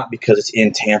it's not because it's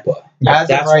in Tampa. Yeah,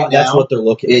 that's what they're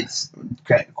looking at. It's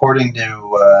according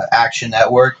to Action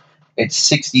Network, it's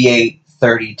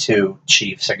 68-32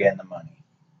 Chiefs are getting the money.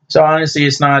 So honestly,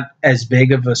 it's not as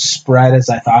big of a spread as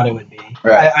I thought it would be.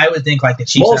 Right. I would think like the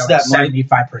Chiefs are like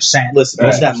 75%. Listen,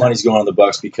 most of that money's going on the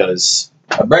Bucs because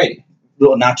Brady.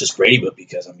 Well, not just Brady, but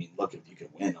because look, if you could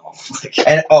win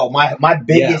all. My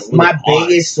biggest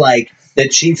like the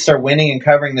Chiefs are winning and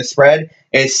covering the spread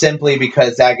is simply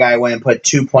because that guy went and put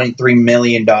 $2.3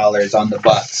 million on the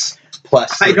Bucs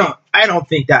plus. I don't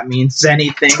think that means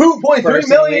anything. $2.3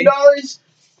 million.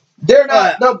 They're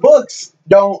not. The books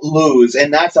don't lose,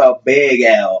 and that's a big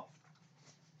L.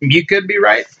 You could be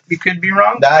right. You could be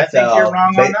wrong. I think you're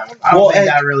wrong on that one. I don't think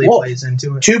that really plays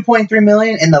into it. $2.3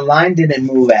 million, and the line didn't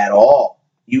move at all.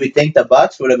 You would think the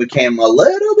Bucs would have become a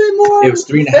little bit more. It was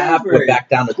 3.5, went back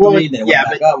down to 3, then it went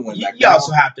back up, went back down. You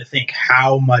also have to think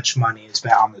how much money is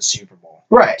bet on the Super Bowl.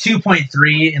 Right.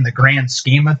 2.3 in the grand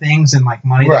scheme of things, and like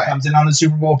money that comes in on the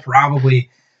Super Bowl probably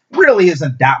really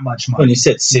isn't that much money. When you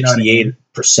said 68%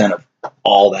 of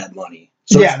all that money.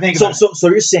 So you're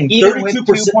saying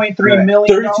 32.3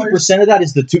 million. 32% of that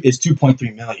is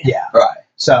 2.3 million. Yeah. Right.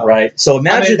 So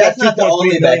imagine that's not the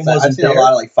only million I've seen a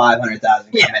lot of like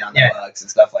 500,000 come in on the Bucs and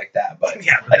stuff like that. But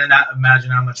then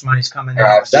imagine how much money's coming in.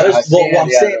 That is what I'm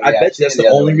saying. I bet you that's the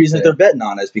only reason that they're betting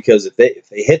on is because if they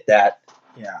hit that,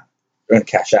 going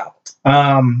to cash out.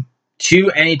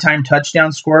 Two anytime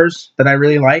touchdown scores that I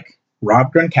really like.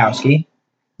 Rob Gronkowski.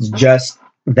 Just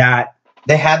that.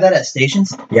 They have that at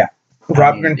stations?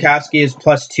 Rob Gronkowski is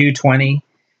plus 220.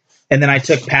 And then I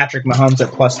took Patrick Mahomes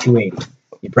at plus 280.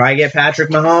 You probably get Patrick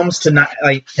Mahomes to not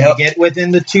you get within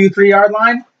the 2-3 yard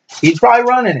line. He's probably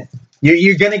running it.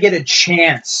 You're going to get a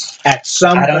chance at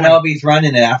some I don't know if he's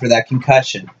running it after that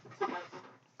concussion.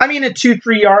 I mean, at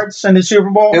 2-3 yards in the Super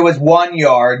Bowl. It was 1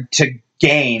 yard to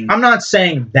gain. I'm not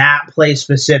saying that play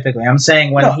specifically. I'm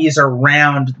saying when he's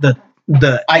around the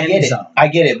end zone. I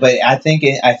get it, but I think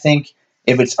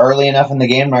if it's early enough in the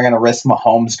game, they're going to risk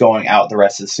Mahomes going out the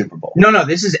rest of the Super Bowl. No,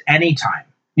 this is anytime.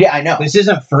 Yeah, I know. This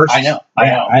isn't first. I know.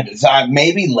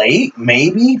 Maybe late,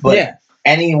 maybe, but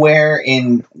anywhere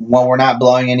in when we're not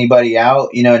blowing anybody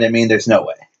out, you know what I mean? There's no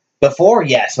way. Before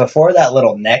that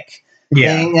little neck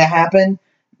thing that happened,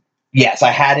 yes,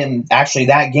 I had him actually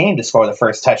that game to score the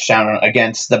first touchdown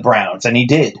against the Browns, and he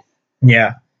did.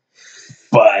 Yeah,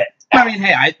 but I mean,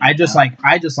 hey, I just like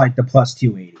the plus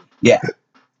 280. Yeah,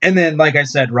 and then like I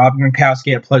said, Rob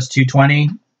Gronkowski at plus 220.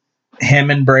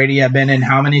 Him and Brady have been in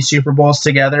how many Super Bowls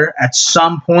together? At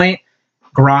some point,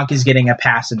 Gronk is getting a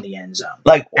pass in the end zone.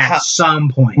 Some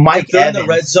point, Mike in the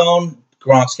red zone,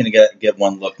 Gronk's going to get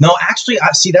one look. No, actually,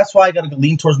 I see. That's why I got to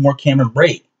lean towards more Cameron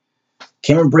Brate.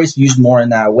 Cameron Brate's used more in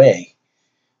that way,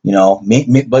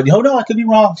 But hold on, I could be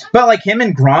wrong. But like him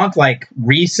and Gronk, like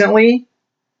recently,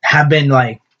 have been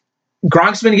like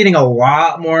Gronk's been getting a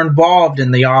lot more involved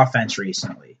in the offense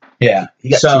recently. Yeah, he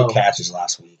got 2 catches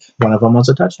last week. One of them was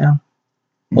a touchdown.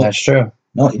 That's true.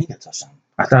 No, he didn't get a touchdown.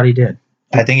 I thought he did.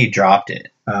 I think he dropped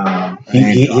it.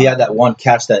 He had that one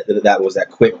catch that was that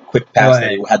quick pass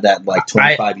that he had that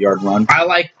 25-yard run. I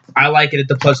like it at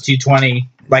the plus 220.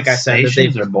 Like I said,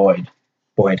 Stations or Boyd.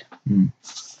 Damn,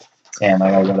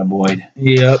 I gotta go to Boyd.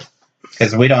 Yep.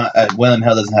 Because we don't. William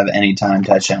Hill doesn't have any time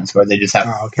touchdown score. They just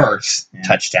have first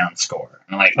touchdown score.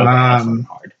 And that's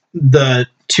hard. The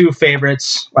two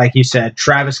favorites, like you said,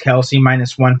 Travis Kelce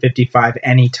minus 155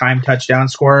 anytime touchdown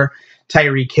scorer.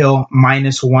 Tyreek Hill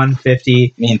minus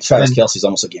 150. I mean, Travis Kelce's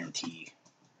almost a guarantee.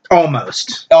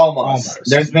 Almost.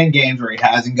 There's been games where he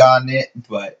hasn't gotten it,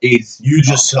 but you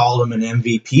just called him an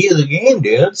MVP of the game,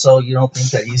 dude. So you don't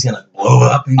think that he's gonna blow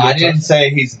up? I didn't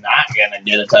say he's not gonna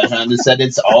get a touchdown. I just said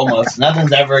it's almost.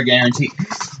 Nothing's ever a guarantee.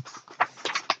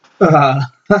 Oh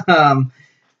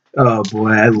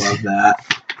boy, I love that.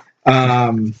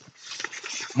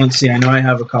 Let's see. I know I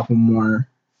have a couple more.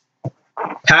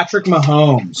 Patrick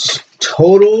Mahomes,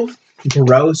 total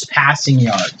gross passing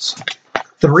yards,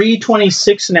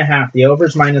 326.5. The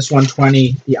over's minus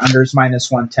 120. The under's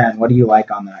minus 110. What do you like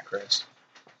on that, Chris?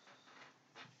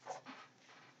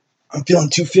 I'm feeling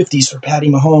 250s for Patty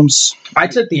Mahomes. I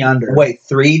took the under. Wait,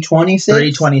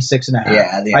 326? 326.5.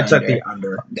 Yeah, I took the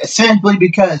under. Simply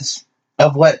because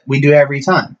of what we do every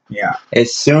time. Yeah.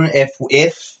 As soon if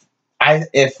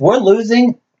we're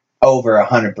losing, over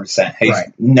 100%.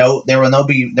 Right. No, there will not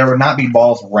be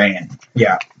balls ran.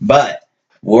 Yeah. But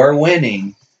we're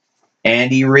winning.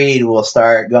 Andy Reid will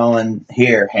start going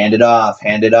here, hand it off,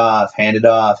 hand it off, hand it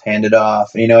off, hand it off.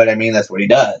 You know what I mean? That's what he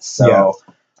does. So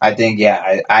I think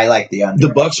I like the under.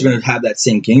 The Bucs are going to have that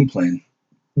same game plan.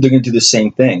 They're going to do the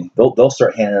same thing. They'll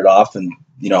start handing it off, and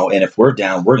and if we're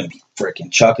down, we're going to be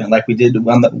freaking chucking like we did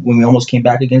when we almost came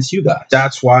back against you guys.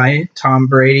 That's why Tom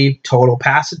Brady total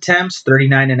pass attempts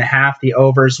 39.5. The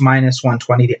over is minus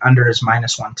 120. The under is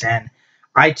minus 110.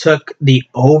 I took the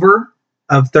over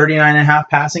of 39.5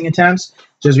 passing attempts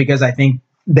just because I think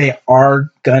they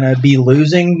are gonna be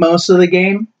losing most of the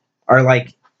game. Or I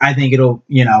think it'll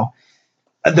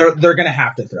they're gonna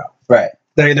have to throw. Right.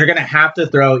 They're going to have to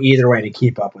throw either way to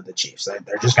keep up with the Chiefs.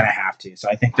 They're just going to have to. So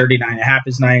I think 39.5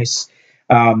 is nice.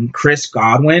 Chris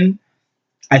Godwin,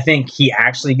 I think he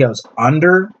actually goes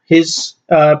under his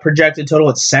projected total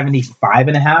at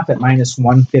 75.5 at minus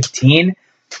 115.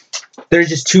 There's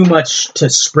just too much to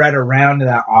spread around to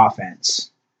that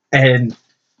offense. And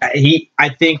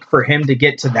I think for him to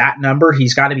get to that number,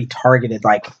 he's got to be targeted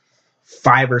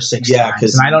 5 or 6 times. Yeah,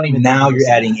 because I don't even now you're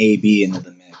adding AB into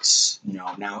the mix.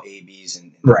 Now AB's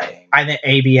in the game. I think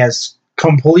AB has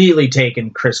completely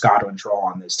taken Chris Godwin's role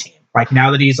on this team.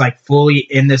 Now that he's fully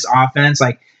in this offense,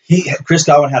 Chris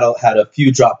Godwin had a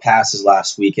few drop passes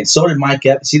last week, and so did Mike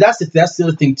Evans. See, that's the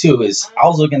other thing too is I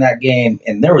was looking at that game,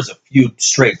 and there was a few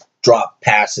straight drop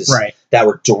passes that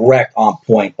were direct on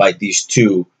point by these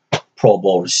two Pro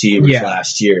Bowl receivers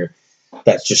last year.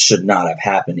 That just should not have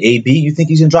happened. AB, you think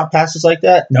he's gonna drop passes like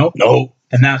that? Nope.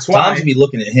 And that's why Tom's gonna be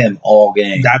looking at him all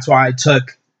game. That's why I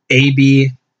took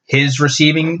AB, his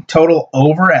receiving total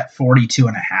over at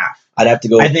 42.5. I'd have to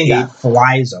go. I think that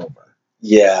flies over.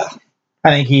 Yeah.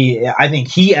 I think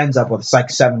he ends up with like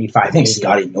 75. I think 80.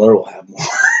 Scotty Miller will have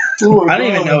more. I don't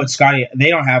even know what Scotty. They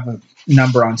don't have a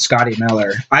number on Scotty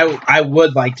Miller. I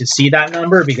would like to see that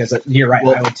number because you're right.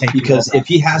 Well, I would take because if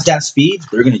he has that speed,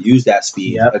 they're going to use that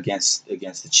speed Yep. against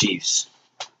the Chiefs.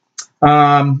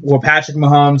 Will Patrick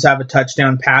Mahomes have a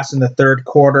touchdown pass in the third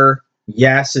quarter?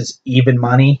 Yes, is even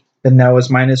money. The no is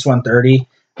minus 130.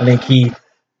 I think he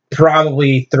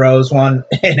probably throws one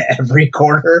in every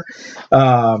quarter.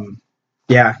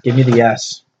 Yeah, give me the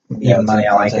yes. Even money,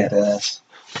 I like it.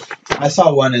 I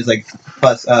saw one is like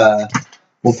plus.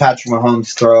 Will Patrick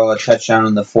Mahomes throw a touchdown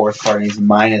in the fourth quarter? He's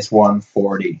minus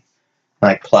 140,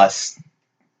 like plus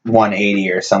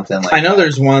 180 or something like. I know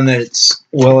there's one that's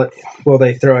will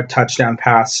they throw a touchdown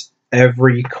pass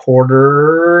every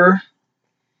quarter,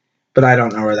 but I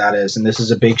don't know where that is. And this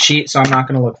is a big sheet, so I'm not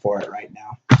going to look for it right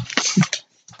now.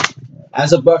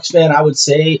 As a Bucks fan, I would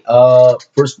say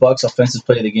first Bucks offensive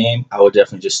play of the game. I would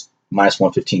definitely just minus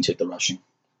 115 take the rushing.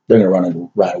 They're going to run it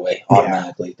right away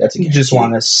automatically. Yeah. That's a guarantee. You just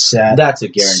want to set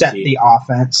the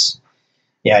offense.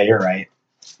 Yeah, you're right.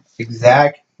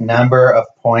 Exact number of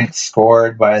points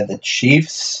scored by the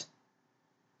Chiefs.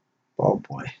 Oh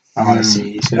boy, I want to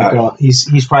see.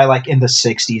 He's probably like in the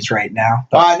 60s right now.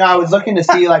 No, I was looking to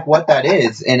see like what that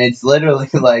is, and it's literally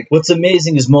like. What's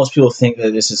amazing is most people think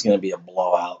that this is going to be a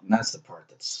blowout, and that's the part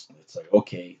it's like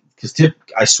okay, because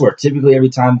I swear typically every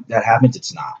time that happens,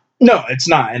 it's not. No, it's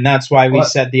not, and that's why we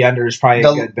said the under is probably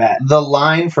a good bet. The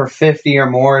line for 50 or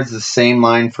more is the same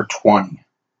line for 20.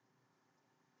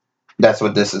 That's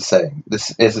what this is saying.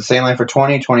 This is the same line for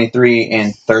 20, 23,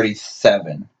 and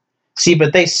 37. See,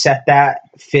 but they set that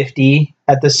 50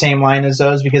 at the same line as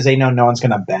those because they know no one's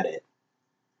going to bet it.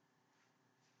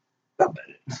 I'll bet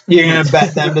it. You're going to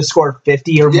bet them to score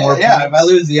 50 or more points? Yeah, if I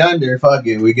lose the under, fuck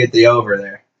it, we get the over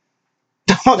there.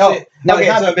 No, okay,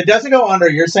 so if it doesn't go under,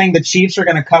 you're saying the Chiefs are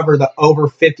going to cover the over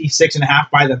 56.5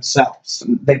 by themselves.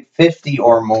 Like 50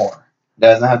 or more.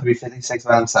 Doesn't have to be 56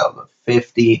 by themselves, but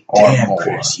 50 or more.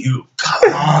 Chris, you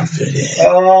confident.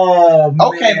 Oh, man.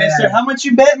 Okay, mister, how much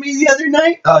you bet me the other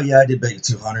night? Oh, yeah, I did bet you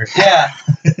 200. Yeah.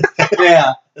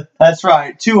 Yeah, that's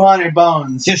right. 200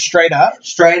 bones. Just straight up?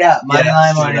 Straight up. Money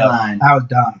line. That was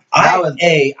dumb.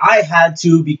 I had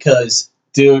to because,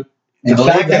 dude, The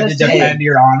fact that to defend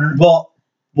your honor.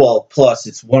 Well, plus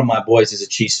it's one of my boys is a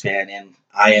Chiefs fan, and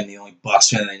I am the only Bucks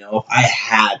fan I know of. I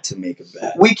had to make a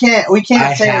bet. We can't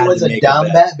say it was a dumb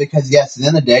bet because yes, at the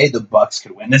end of the day, the Bucks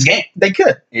could win this game. They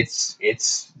could. It's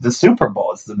the Super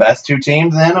Bowl. It's the best two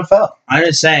teams in the NFL. I'm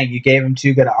just saying, you gave him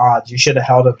too good odds. You should have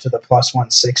held up to the plus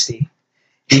 160.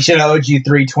 He should have owed you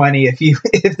 320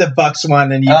 if the Bucks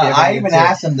won and you. I even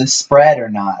asked him the spread or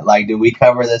not. Like, do we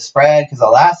cover the spread? Because the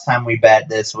last time we bet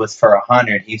this was for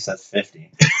 100. He says 50,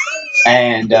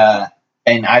 and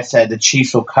I said the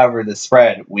Chiefs will cover the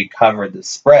spread. We covered the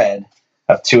spread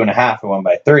of 2.5 and won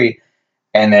by 3.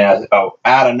 And then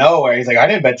out of nowhere, he's like, "I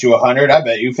didn't bet you 100. I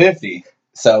bet you 50."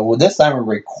 So this time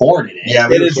we recorded it. Yeah,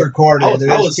 it is recorded.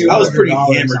 I was pretty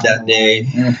hammered that day,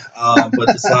 but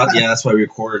that's why we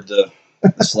recorded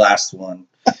this last one.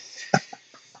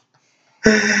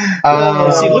 See,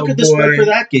 look at the spread for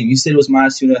that game. You said it was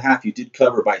minus 2.5. You did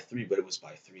cover by 3, but it was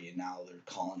by 3, and now they're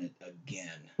calling it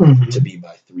again to be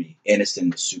by 3, and it's in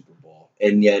the Super Bowl.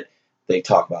 And yet they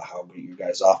talk about how great your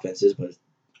guys' offense is, but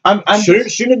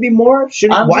shouldn't it be more?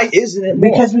 Why isn't it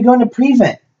more? Because we're going to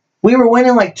prevent. We were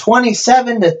winning like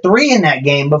 27-3 in that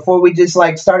game before we just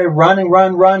like started run,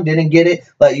 didn't get it,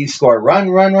 let you score, run,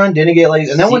 didn't get it.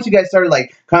 And then once you guys started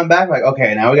like coming back, like,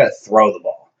 okay, now we got to throw the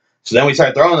ball. So then we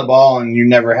started throwing the ball, and you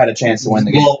never had a chance to win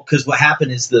the game. Well, because what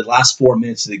happened is the last 4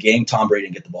 minutes of the game, Tom Brady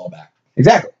didn't get the ball back.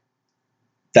 Exactly.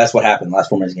 That's what happened. Last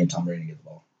 4 minutes of the game, Tom Brady didn't get the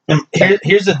ball. And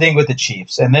here's the thing with the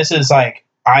Chiefs, and this is like,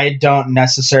 I don't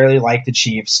necessarily like the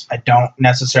Chiefs. I don't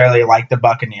necessarily like the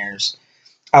Buccaneers.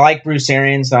 I like Bruce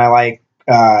Arians and I like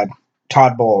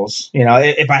Todd Bowles. You know,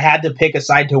 if I had to pick a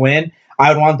side to win, I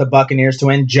would want the Buccaneers to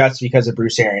win just because of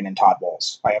Bruce Arians and Todd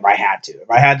Bowles. Like if I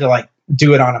had to like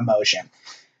do it on emotion.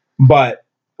 But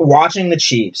watching the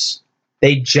Chiefs,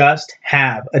 they just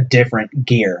have a different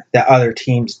gear that other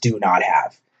teams do not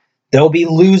have. They'll be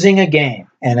losing a game,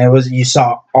 and you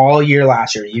saw all year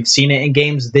last year. You've seen it in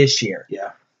games this year.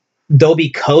 Yeah, they'll be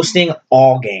coasting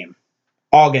all game,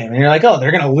 and you're like, oh,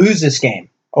 they're going to lose this game.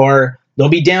 Or they'll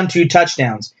be down 2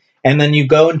 touchdowns. And then you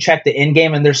go and check the end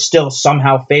game, and they're still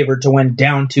somehow favored to win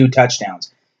down 2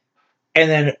 touchdowns. And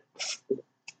then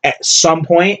at some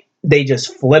point, they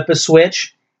just flip a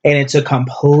switch, and it's a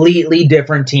completely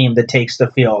different team that takes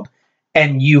the field.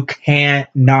 And you can't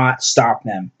not stop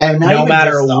them, and no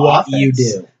matter what you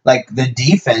do. Like, the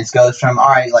defense goes from, all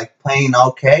right, like, playing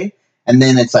okay, and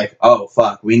then it's like, oh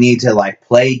fuck, we need to like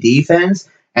play defense,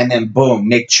 and then boom,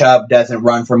 Nick Chubb doesn't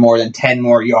run for more than 10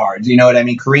 more yards. You know what I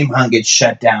mean? Kareem Hunt gets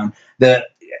shut down.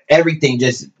 Everything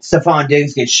just Stephon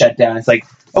Diggs gets shut down. It's like,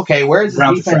 okay, where's the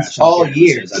Browns are defense trash. I don't all care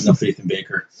year? who says I have no faith in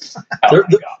Baker. Oh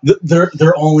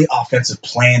Their only offensive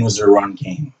plan was their run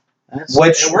game.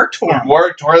 Which it worked for him.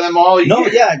 Worked for them all year. No,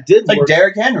 yeah, it did. It's like work.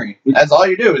 Derrick Henry. That's all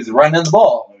you do is run in the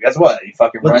ball. Guess what? You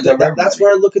fucking But runs over everybody. that's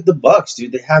where I look at the Bucks,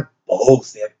 dude. They have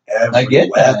both. They have every I get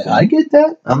that. weapon. I get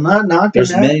that. I'm not knocking There's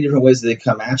that. many different ways that they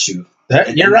come at you.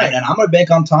 You're right. And I'm going to bank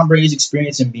on Tom Brady's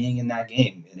experience in being in that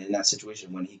game and in that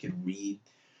situation when he could read.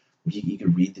 He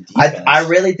could read the defense. I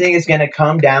really think it's going to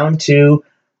come down to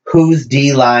whose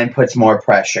D line puts more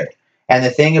pressure. And the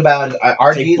thing about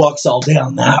our Take D, Bucks all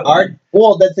down that one.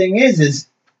 well, the thing is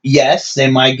yes,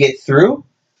 they might get through,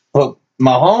 but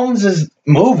Mahomes is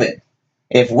moving.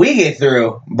 If we get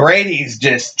through, Brady's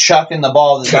just chucking the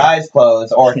ball with his eyes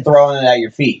closed or throwing it at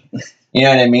your feet. You know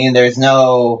what I mean? There's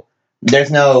no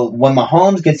when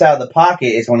Mahomes gets out of the pocket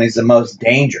is when he's the most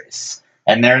dangerous.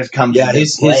 And there's comes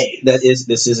this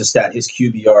is a stat. His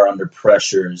QBR under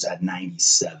pressure is at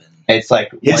 97. It's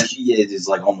like It is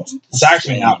like almost. It's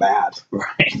actually insane. not bad.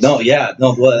 right. No, yeah,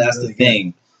 no. Well, that's the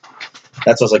thing.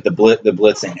 That's what's like the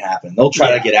blitz ain't happening. They'll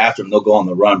try to get after him. They'll go on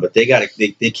the run, but they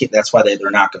can't. That's why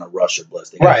they're not going to rush or blitz.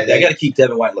 They got to keep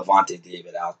Devin White and Levante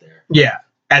David out there. Yeah.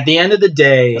 At the end of the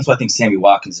day, That's why I think Sammy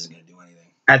Watkins isn't going to do anything.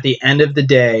 At the end of the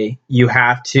day, you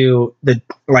have to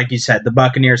like you said, the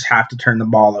Buccaneers have to turn the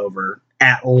ball over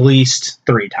at least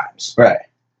 3 times. Right.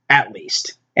 At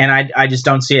least. And I just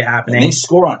don't see it happening. And they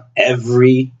score on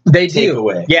every They do.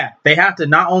 takeaway. Yeah, they have to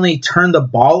not only turn the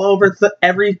ball over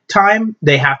every time,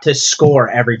 they have to score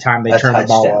every time they turn the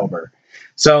ball over.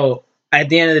 So at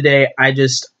the end of the day,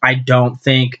 I don't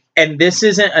think, and this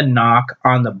isn't a knock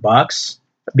on the Bucks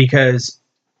because,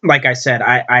 like I said,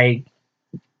 I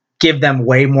give them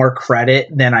way more credit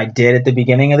than I did at the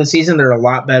beginning of the season. They're a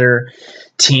lot better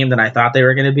team than I thought they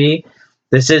were going to be.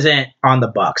 This isn't on the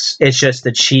Bucks. It's just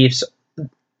the Chiefs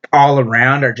all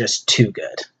around are just too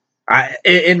good.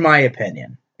 In my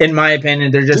opinion,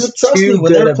 they're just Trust too me,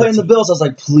 when good. they were of a playing the team. Bills, I was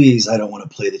like, please, I don't want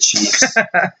to play the Chiefs.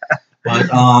 But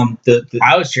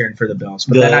I was cheering for the Bills,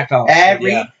 but then I felt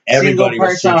everybody everybody was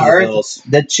person on cheering for the earth. Bills.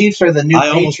 The Chiefs are the new I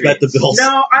almost Patriots. bet the Bills.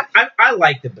 no. I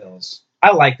like the Bills.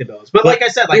 I like the Bills, but like I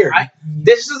said, Weird.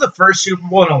 This is the first Super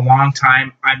Bowl in a long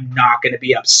time. I'm not going to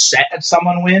be upset if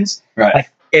someone wins. Right. Like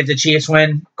if the Chiefs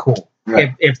win, cool.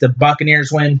 Right. If the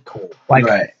Buccaneers win, cool. Like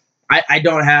right. I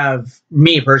don't have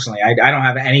me personally. I don't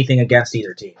have anything against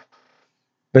either team.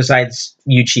 Besides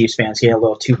you Chiefs fans, get a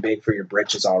little too big for your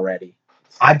britches already.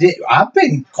 I've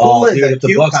been cool as Dude, a if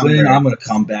the Bucks win, cucumber. I'm going to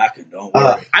come back and don't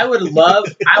worry. I would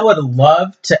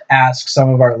love to ask some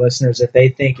of our listeners if they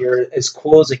think you're as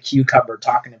cool as a cucumber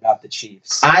talking about the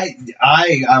Chiefs. I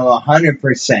am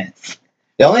 100%.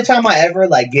 The only time I ever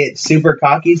like get super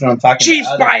cocky is when I'm talking Chiefs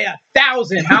to other- by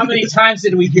 1,000. How many times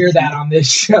did we hear that on this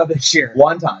show this year?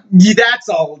 one time. That's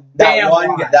a damn lie.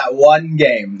 That one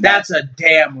game. That's a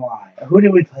damn lie. Who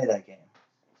did we play that game?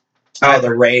 Oh,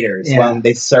 the Raiders. Yeah. When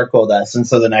they circled us, and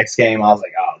so the next game I was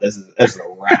like, "Oh, this is a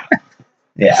wrap."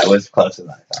 Yeah, it was closer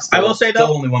than I thought. I will say Still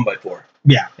though, only won by 4.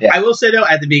 yeah, Yeah. I will say though,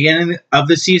 at the beginning of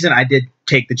the season, I did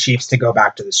take the Chiefs to go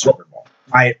back to the Super Bowl.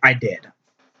 I did.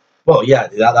 Well, yeah,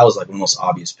 dude, that was like one of the most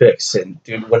obvious picks. And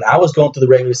dude, when I was going through the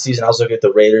regular season, I was looking at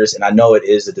the Raiders, and I know it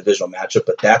is a divisional matchup,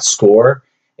 but that score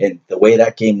and the way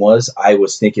that game was, I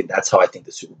was thinking that's how I think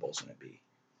the Super Bowl's going to be.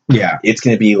 Yeah. It's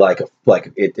going to be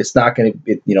it's not going to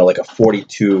be, like a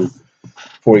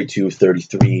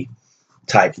 42-33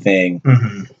 type thing,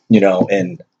 Mm-hmm.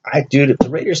 and if the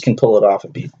Raiders can pull it off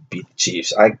and beat the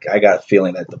Chiefs, I got a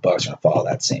feeling that the Bucs are going to follow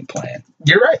that same plan.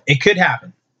 You're right. It could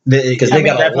happen. Because they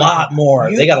got a lot more.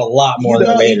 They got a lot more than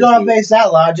the Raiders. You don't base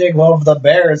that logic. Well, if the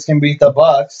Bears can beat the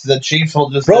Bucks, the Chiefs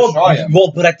will just destroy them.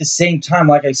 Well, but at the same time,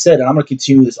 like I said, and I'm going to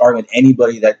continue this argument.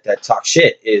 Anybody that talks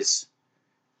shit is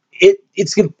it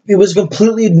was a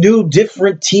completely new,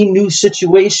 different team, new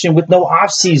situation with no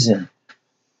offseason.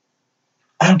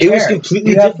 It was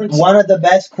completely different. One of the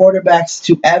best quarterbacks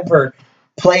to ever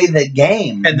play the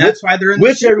game, And that's why they're in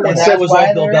Which the Super everyone Bowl. said was why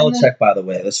all Bill they're in Belichick, by the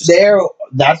way.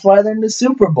 That's why they're in the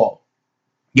Super Bowl.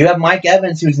 You have Mike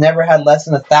Evans, who's never had less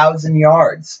than 1,000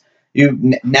 yards.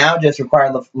 You now just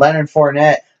require Leonard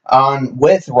Fournette on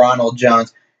with Ronald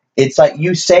Jones. It's like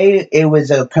you say it was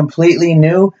a completely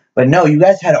new, but no, you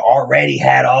guys had already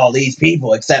had all these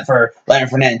people except for Leonard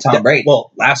Fournette and Tom Brady.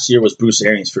 Well, last year was Bruce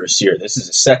Arians' first year. This is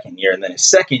his second year, and then his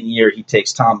second year he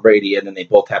takes Tom Brady, and then they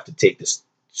both have to take this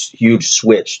huge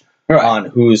switch on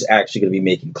who's actually going to be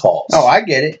making calls. Oh, I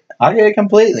get it. I get it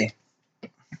completely.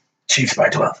 Chiefs by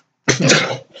 12.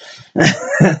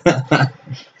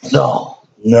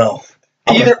 No.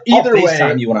 Either I'll way,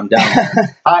 FaceTime you when I'm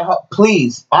down.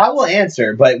 Please, I will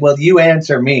answer, but will you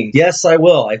answer me? Yes, I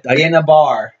will. In a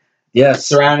bar, yes.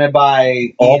 surrounded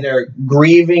by either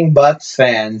grieving Bucks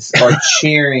fans or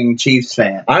cheering Chiefs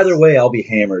fans. Either way, I'll be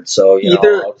hammered. So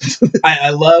I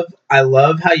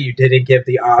love how you didn't give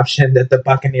the option that the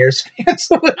Buccaneers fans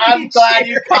would. I'm glad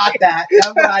you caught that.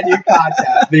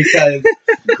 Because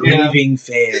grieving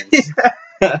fans.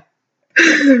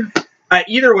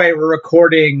 Either way, we're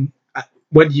recording.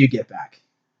 When do you get back?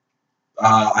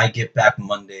 I get back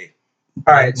Monday.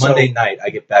 All right, Monday night. I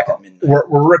get back at midnight.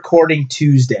 We're recording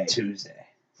Tuesday.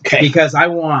 Okay. Because I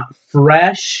want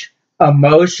fresh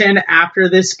emotion after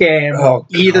this game. Oh,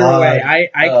 Either God. way,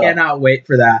 I cannot wait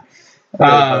for that.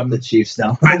 The Chiefs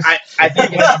don't. I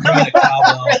think I'm bringing a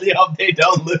cowbell. I really hope they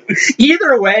don't lose.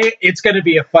 either way, it's going to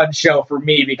be a fun show for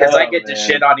me because I get to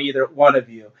shit on either one of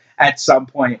you at some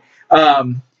point.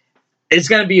 It's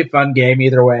going to be a fun game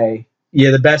either way.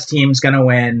 Yeah, the best team's going to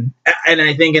win. And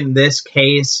I think in this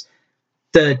case,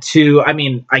 the two, I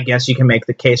mean, I guess you can make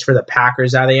the case for the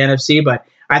Packers out of the NFC, but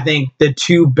I think the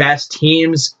two best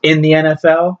teams in the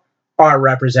NFL are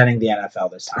representing the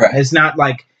NFL this time. Right. It's not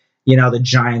like, the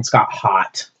Giants got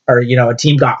hot or, a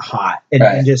team got hot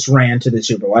and just ran to the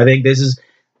Super Bowl. I think this is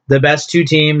the best two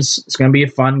teams. It's going to be a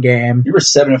fun game. You were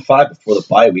 7-5 before the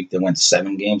bye week. They went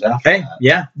 7 games after. Hey,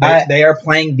 yeah, they are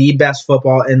playing the best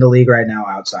football in the league right now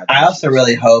outside. I also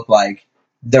really hope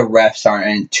the refs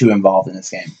aren't too involved in this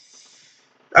game.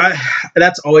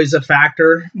 That's always a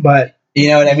factor, but you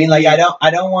know what I mean. I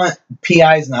don't want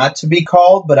PIs not to be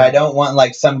called, but I don't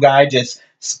want some guy just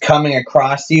coming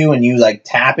across you and you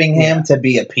tapping him to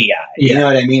be a PI. You know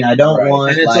what I mean? I don't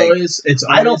want. And it's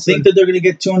I don't think that they're going to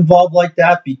get too involved like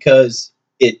that because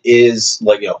it is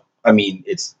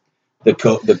it's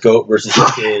the goat versus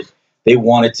the kid. They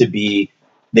want it to be.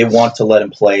 They want to let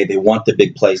him play. They want the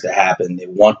big plays to happen. They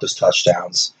want those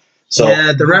touchdowns. So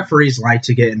the referees like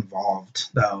to get involved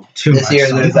though too much. This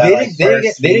year there's they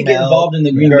didn't get involved in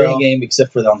the Green Bay game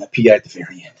except for on the PI at the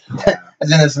very end. Yeah.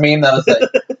 As in this meme that was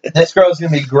this girl's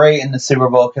gonna be great in the Super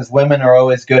Bowl because women are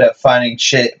always good at finding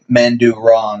shit men do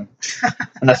wrong.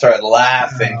 And I started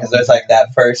laughing because there's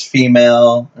that first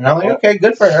female, and I'm like, okay,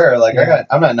 good for her.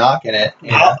 I'm not knocking it.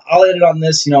 I'll edit on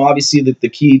this. Obviously the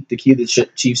key to the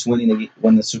Chiefs win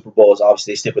the Super Bowl is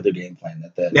obviously they stick with their game plan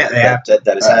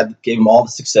that has gave them all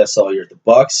the success all year. The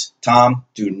Bucks, Tom,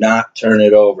 do not turn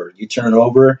it over. You turn it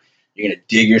over, you're gonna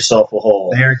dig yourself a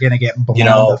hole. They're gonna get blown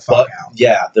the fuck out.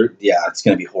 Yeah, it's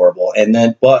gonna be horrible. And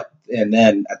then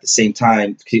at the same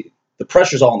time, the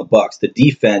pressure's all on the Bucks. The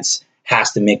defense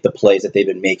has to make the plays that they've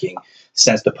been making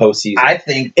since the postseason. I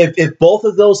think if both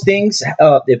of those things,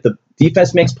 if the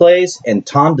defense makes plays and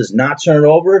Tom does not turn it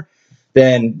over,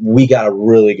 then we got a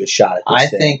really good shot at this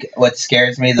thing. think what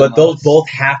scares me But those both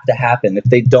have to happen. If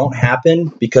they don't happen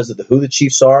because of who the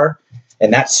Chiefs are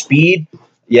and that speed,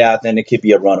 then it could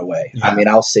be a runaway. Yeah.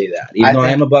 I'll say that. Even though I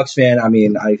am a Bucs fan,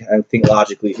 I think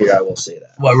logically here I will say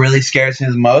that. What really scares me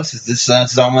the most is this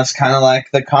is almost kind of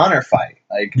like the Connor fight.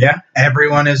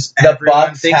 Everyone thinks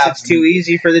Bucs it's too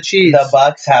easy for the Chiefs. The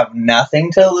Bucs have nothing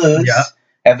to lose. Yep.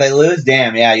 If they lose,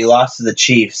 you lost to the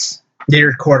Chiefs.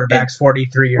 Your quarterback's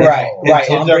 43 years old. Right.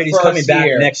 Tom Brady's coming back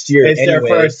next year. It's their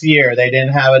first year. They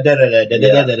didn't have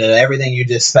everything you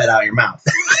just spat out your mouth.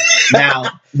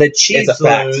 Now the Chiefs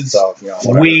lose. So,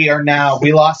 we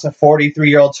lost to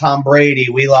 43-year-old Tom Brady.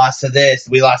 We lost to this.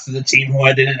 We lost to the team who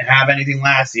didn't have anything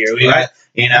last year. You're right.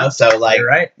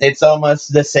 It's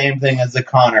almost the same thing as the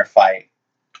Connor fight.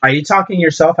 Are you talking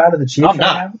yourself out of the Chiefs? I'm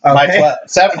not. Okay. By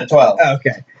 7-12.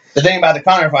 Okay. The thing about the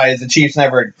Connor fight is the Chiefs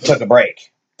never took a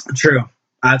break. True.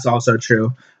 That's also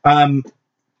true.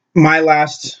 My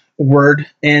last word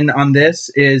in on this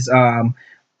is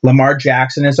Lamar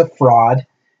Jackson is a fraud.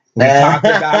 We talked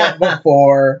about it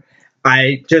before.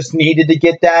 I just needed to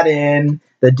get that in.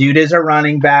 The dude is a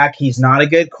running back. He's not a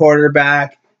good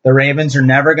quarterback. The Ravens are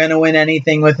never going to win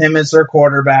anything with him as their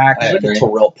quarterback. He's like a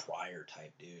Terrell Pryor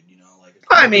type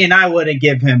dude, I wouldn't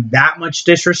give him that much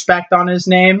disrespect on his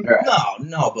name. Right.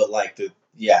 No, but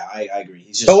I agree.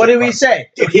 He's just. But what did we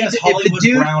say? Dude, he has Hollywood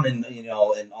Brown and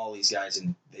all these guys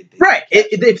and right.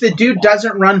 If the dude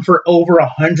doesn't run for over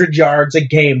 100 yards a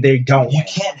game, they don't win. You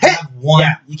can't have one.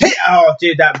 Yeah. Oh,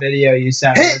 dude, that video you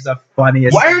sent was the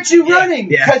funniest. Why aren't you running?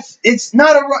 Because it's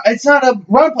not a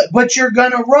run play, but you're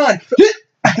gonna run.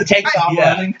 Takes off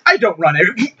running. I don't run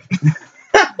it.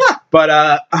 But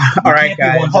all right,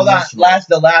 guys. Hold on.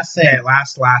 The last thing. Okay,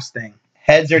 last thing.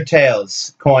 Heads or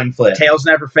tails? Coin flip. Tails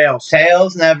never fails.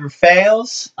 Tails never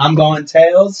fails. I'm going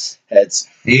tails. Heads.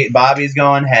 Bobby's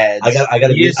going heads. I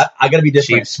gotta be. I gotta be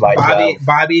different. Chiefs by 12.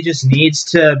 Bobby just needs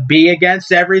to be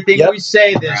against everything Yep. we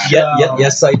say this show.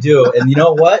 Yes, I do. And you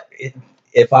know what?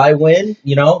 If I win,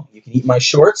 you can eat my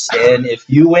shorts, and if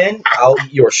you win, I'll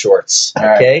eat your shorts. All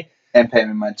right. Okay. And pay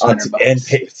me my $200. And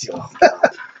pay. Oh,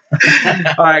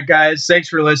 God. All right, guys. Thanks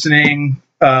for listening.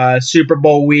 Super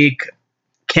Bowl week.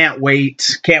 Can't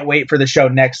wait. Can't wait for the show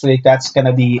next week. That's going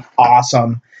to be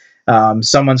awesome.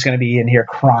 Someone's going to be in here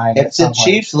crying. If the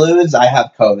Chiefs lose, I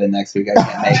have COVID next week. I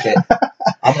can't make it.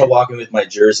 I'm gonna walk in with my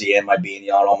jersey and my beanie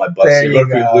on, all my bucks. There Here. you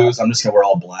But if go. we lose, I'm just gonna wear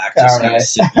all black. Just All gonna right.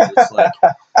 sit here, just like,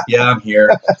 yeah, I'm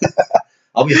here.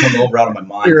 I'll be hungover out of my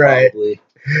mind. Right. Probably.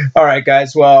 All right,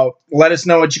 guys. Well, let us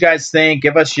know what you guys think.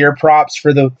 Give us your props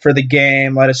for the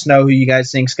game. Let us know who you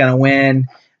guys think's going to win.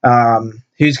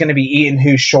 Who's going to be eating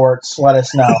whose shorts? Let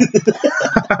us know.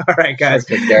 All right, guys.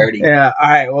 Shorts are dirty. Yeah. All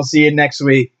right. We'll see you next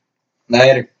week.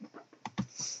 Later.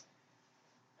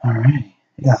 All right.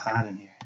 It's hot in here.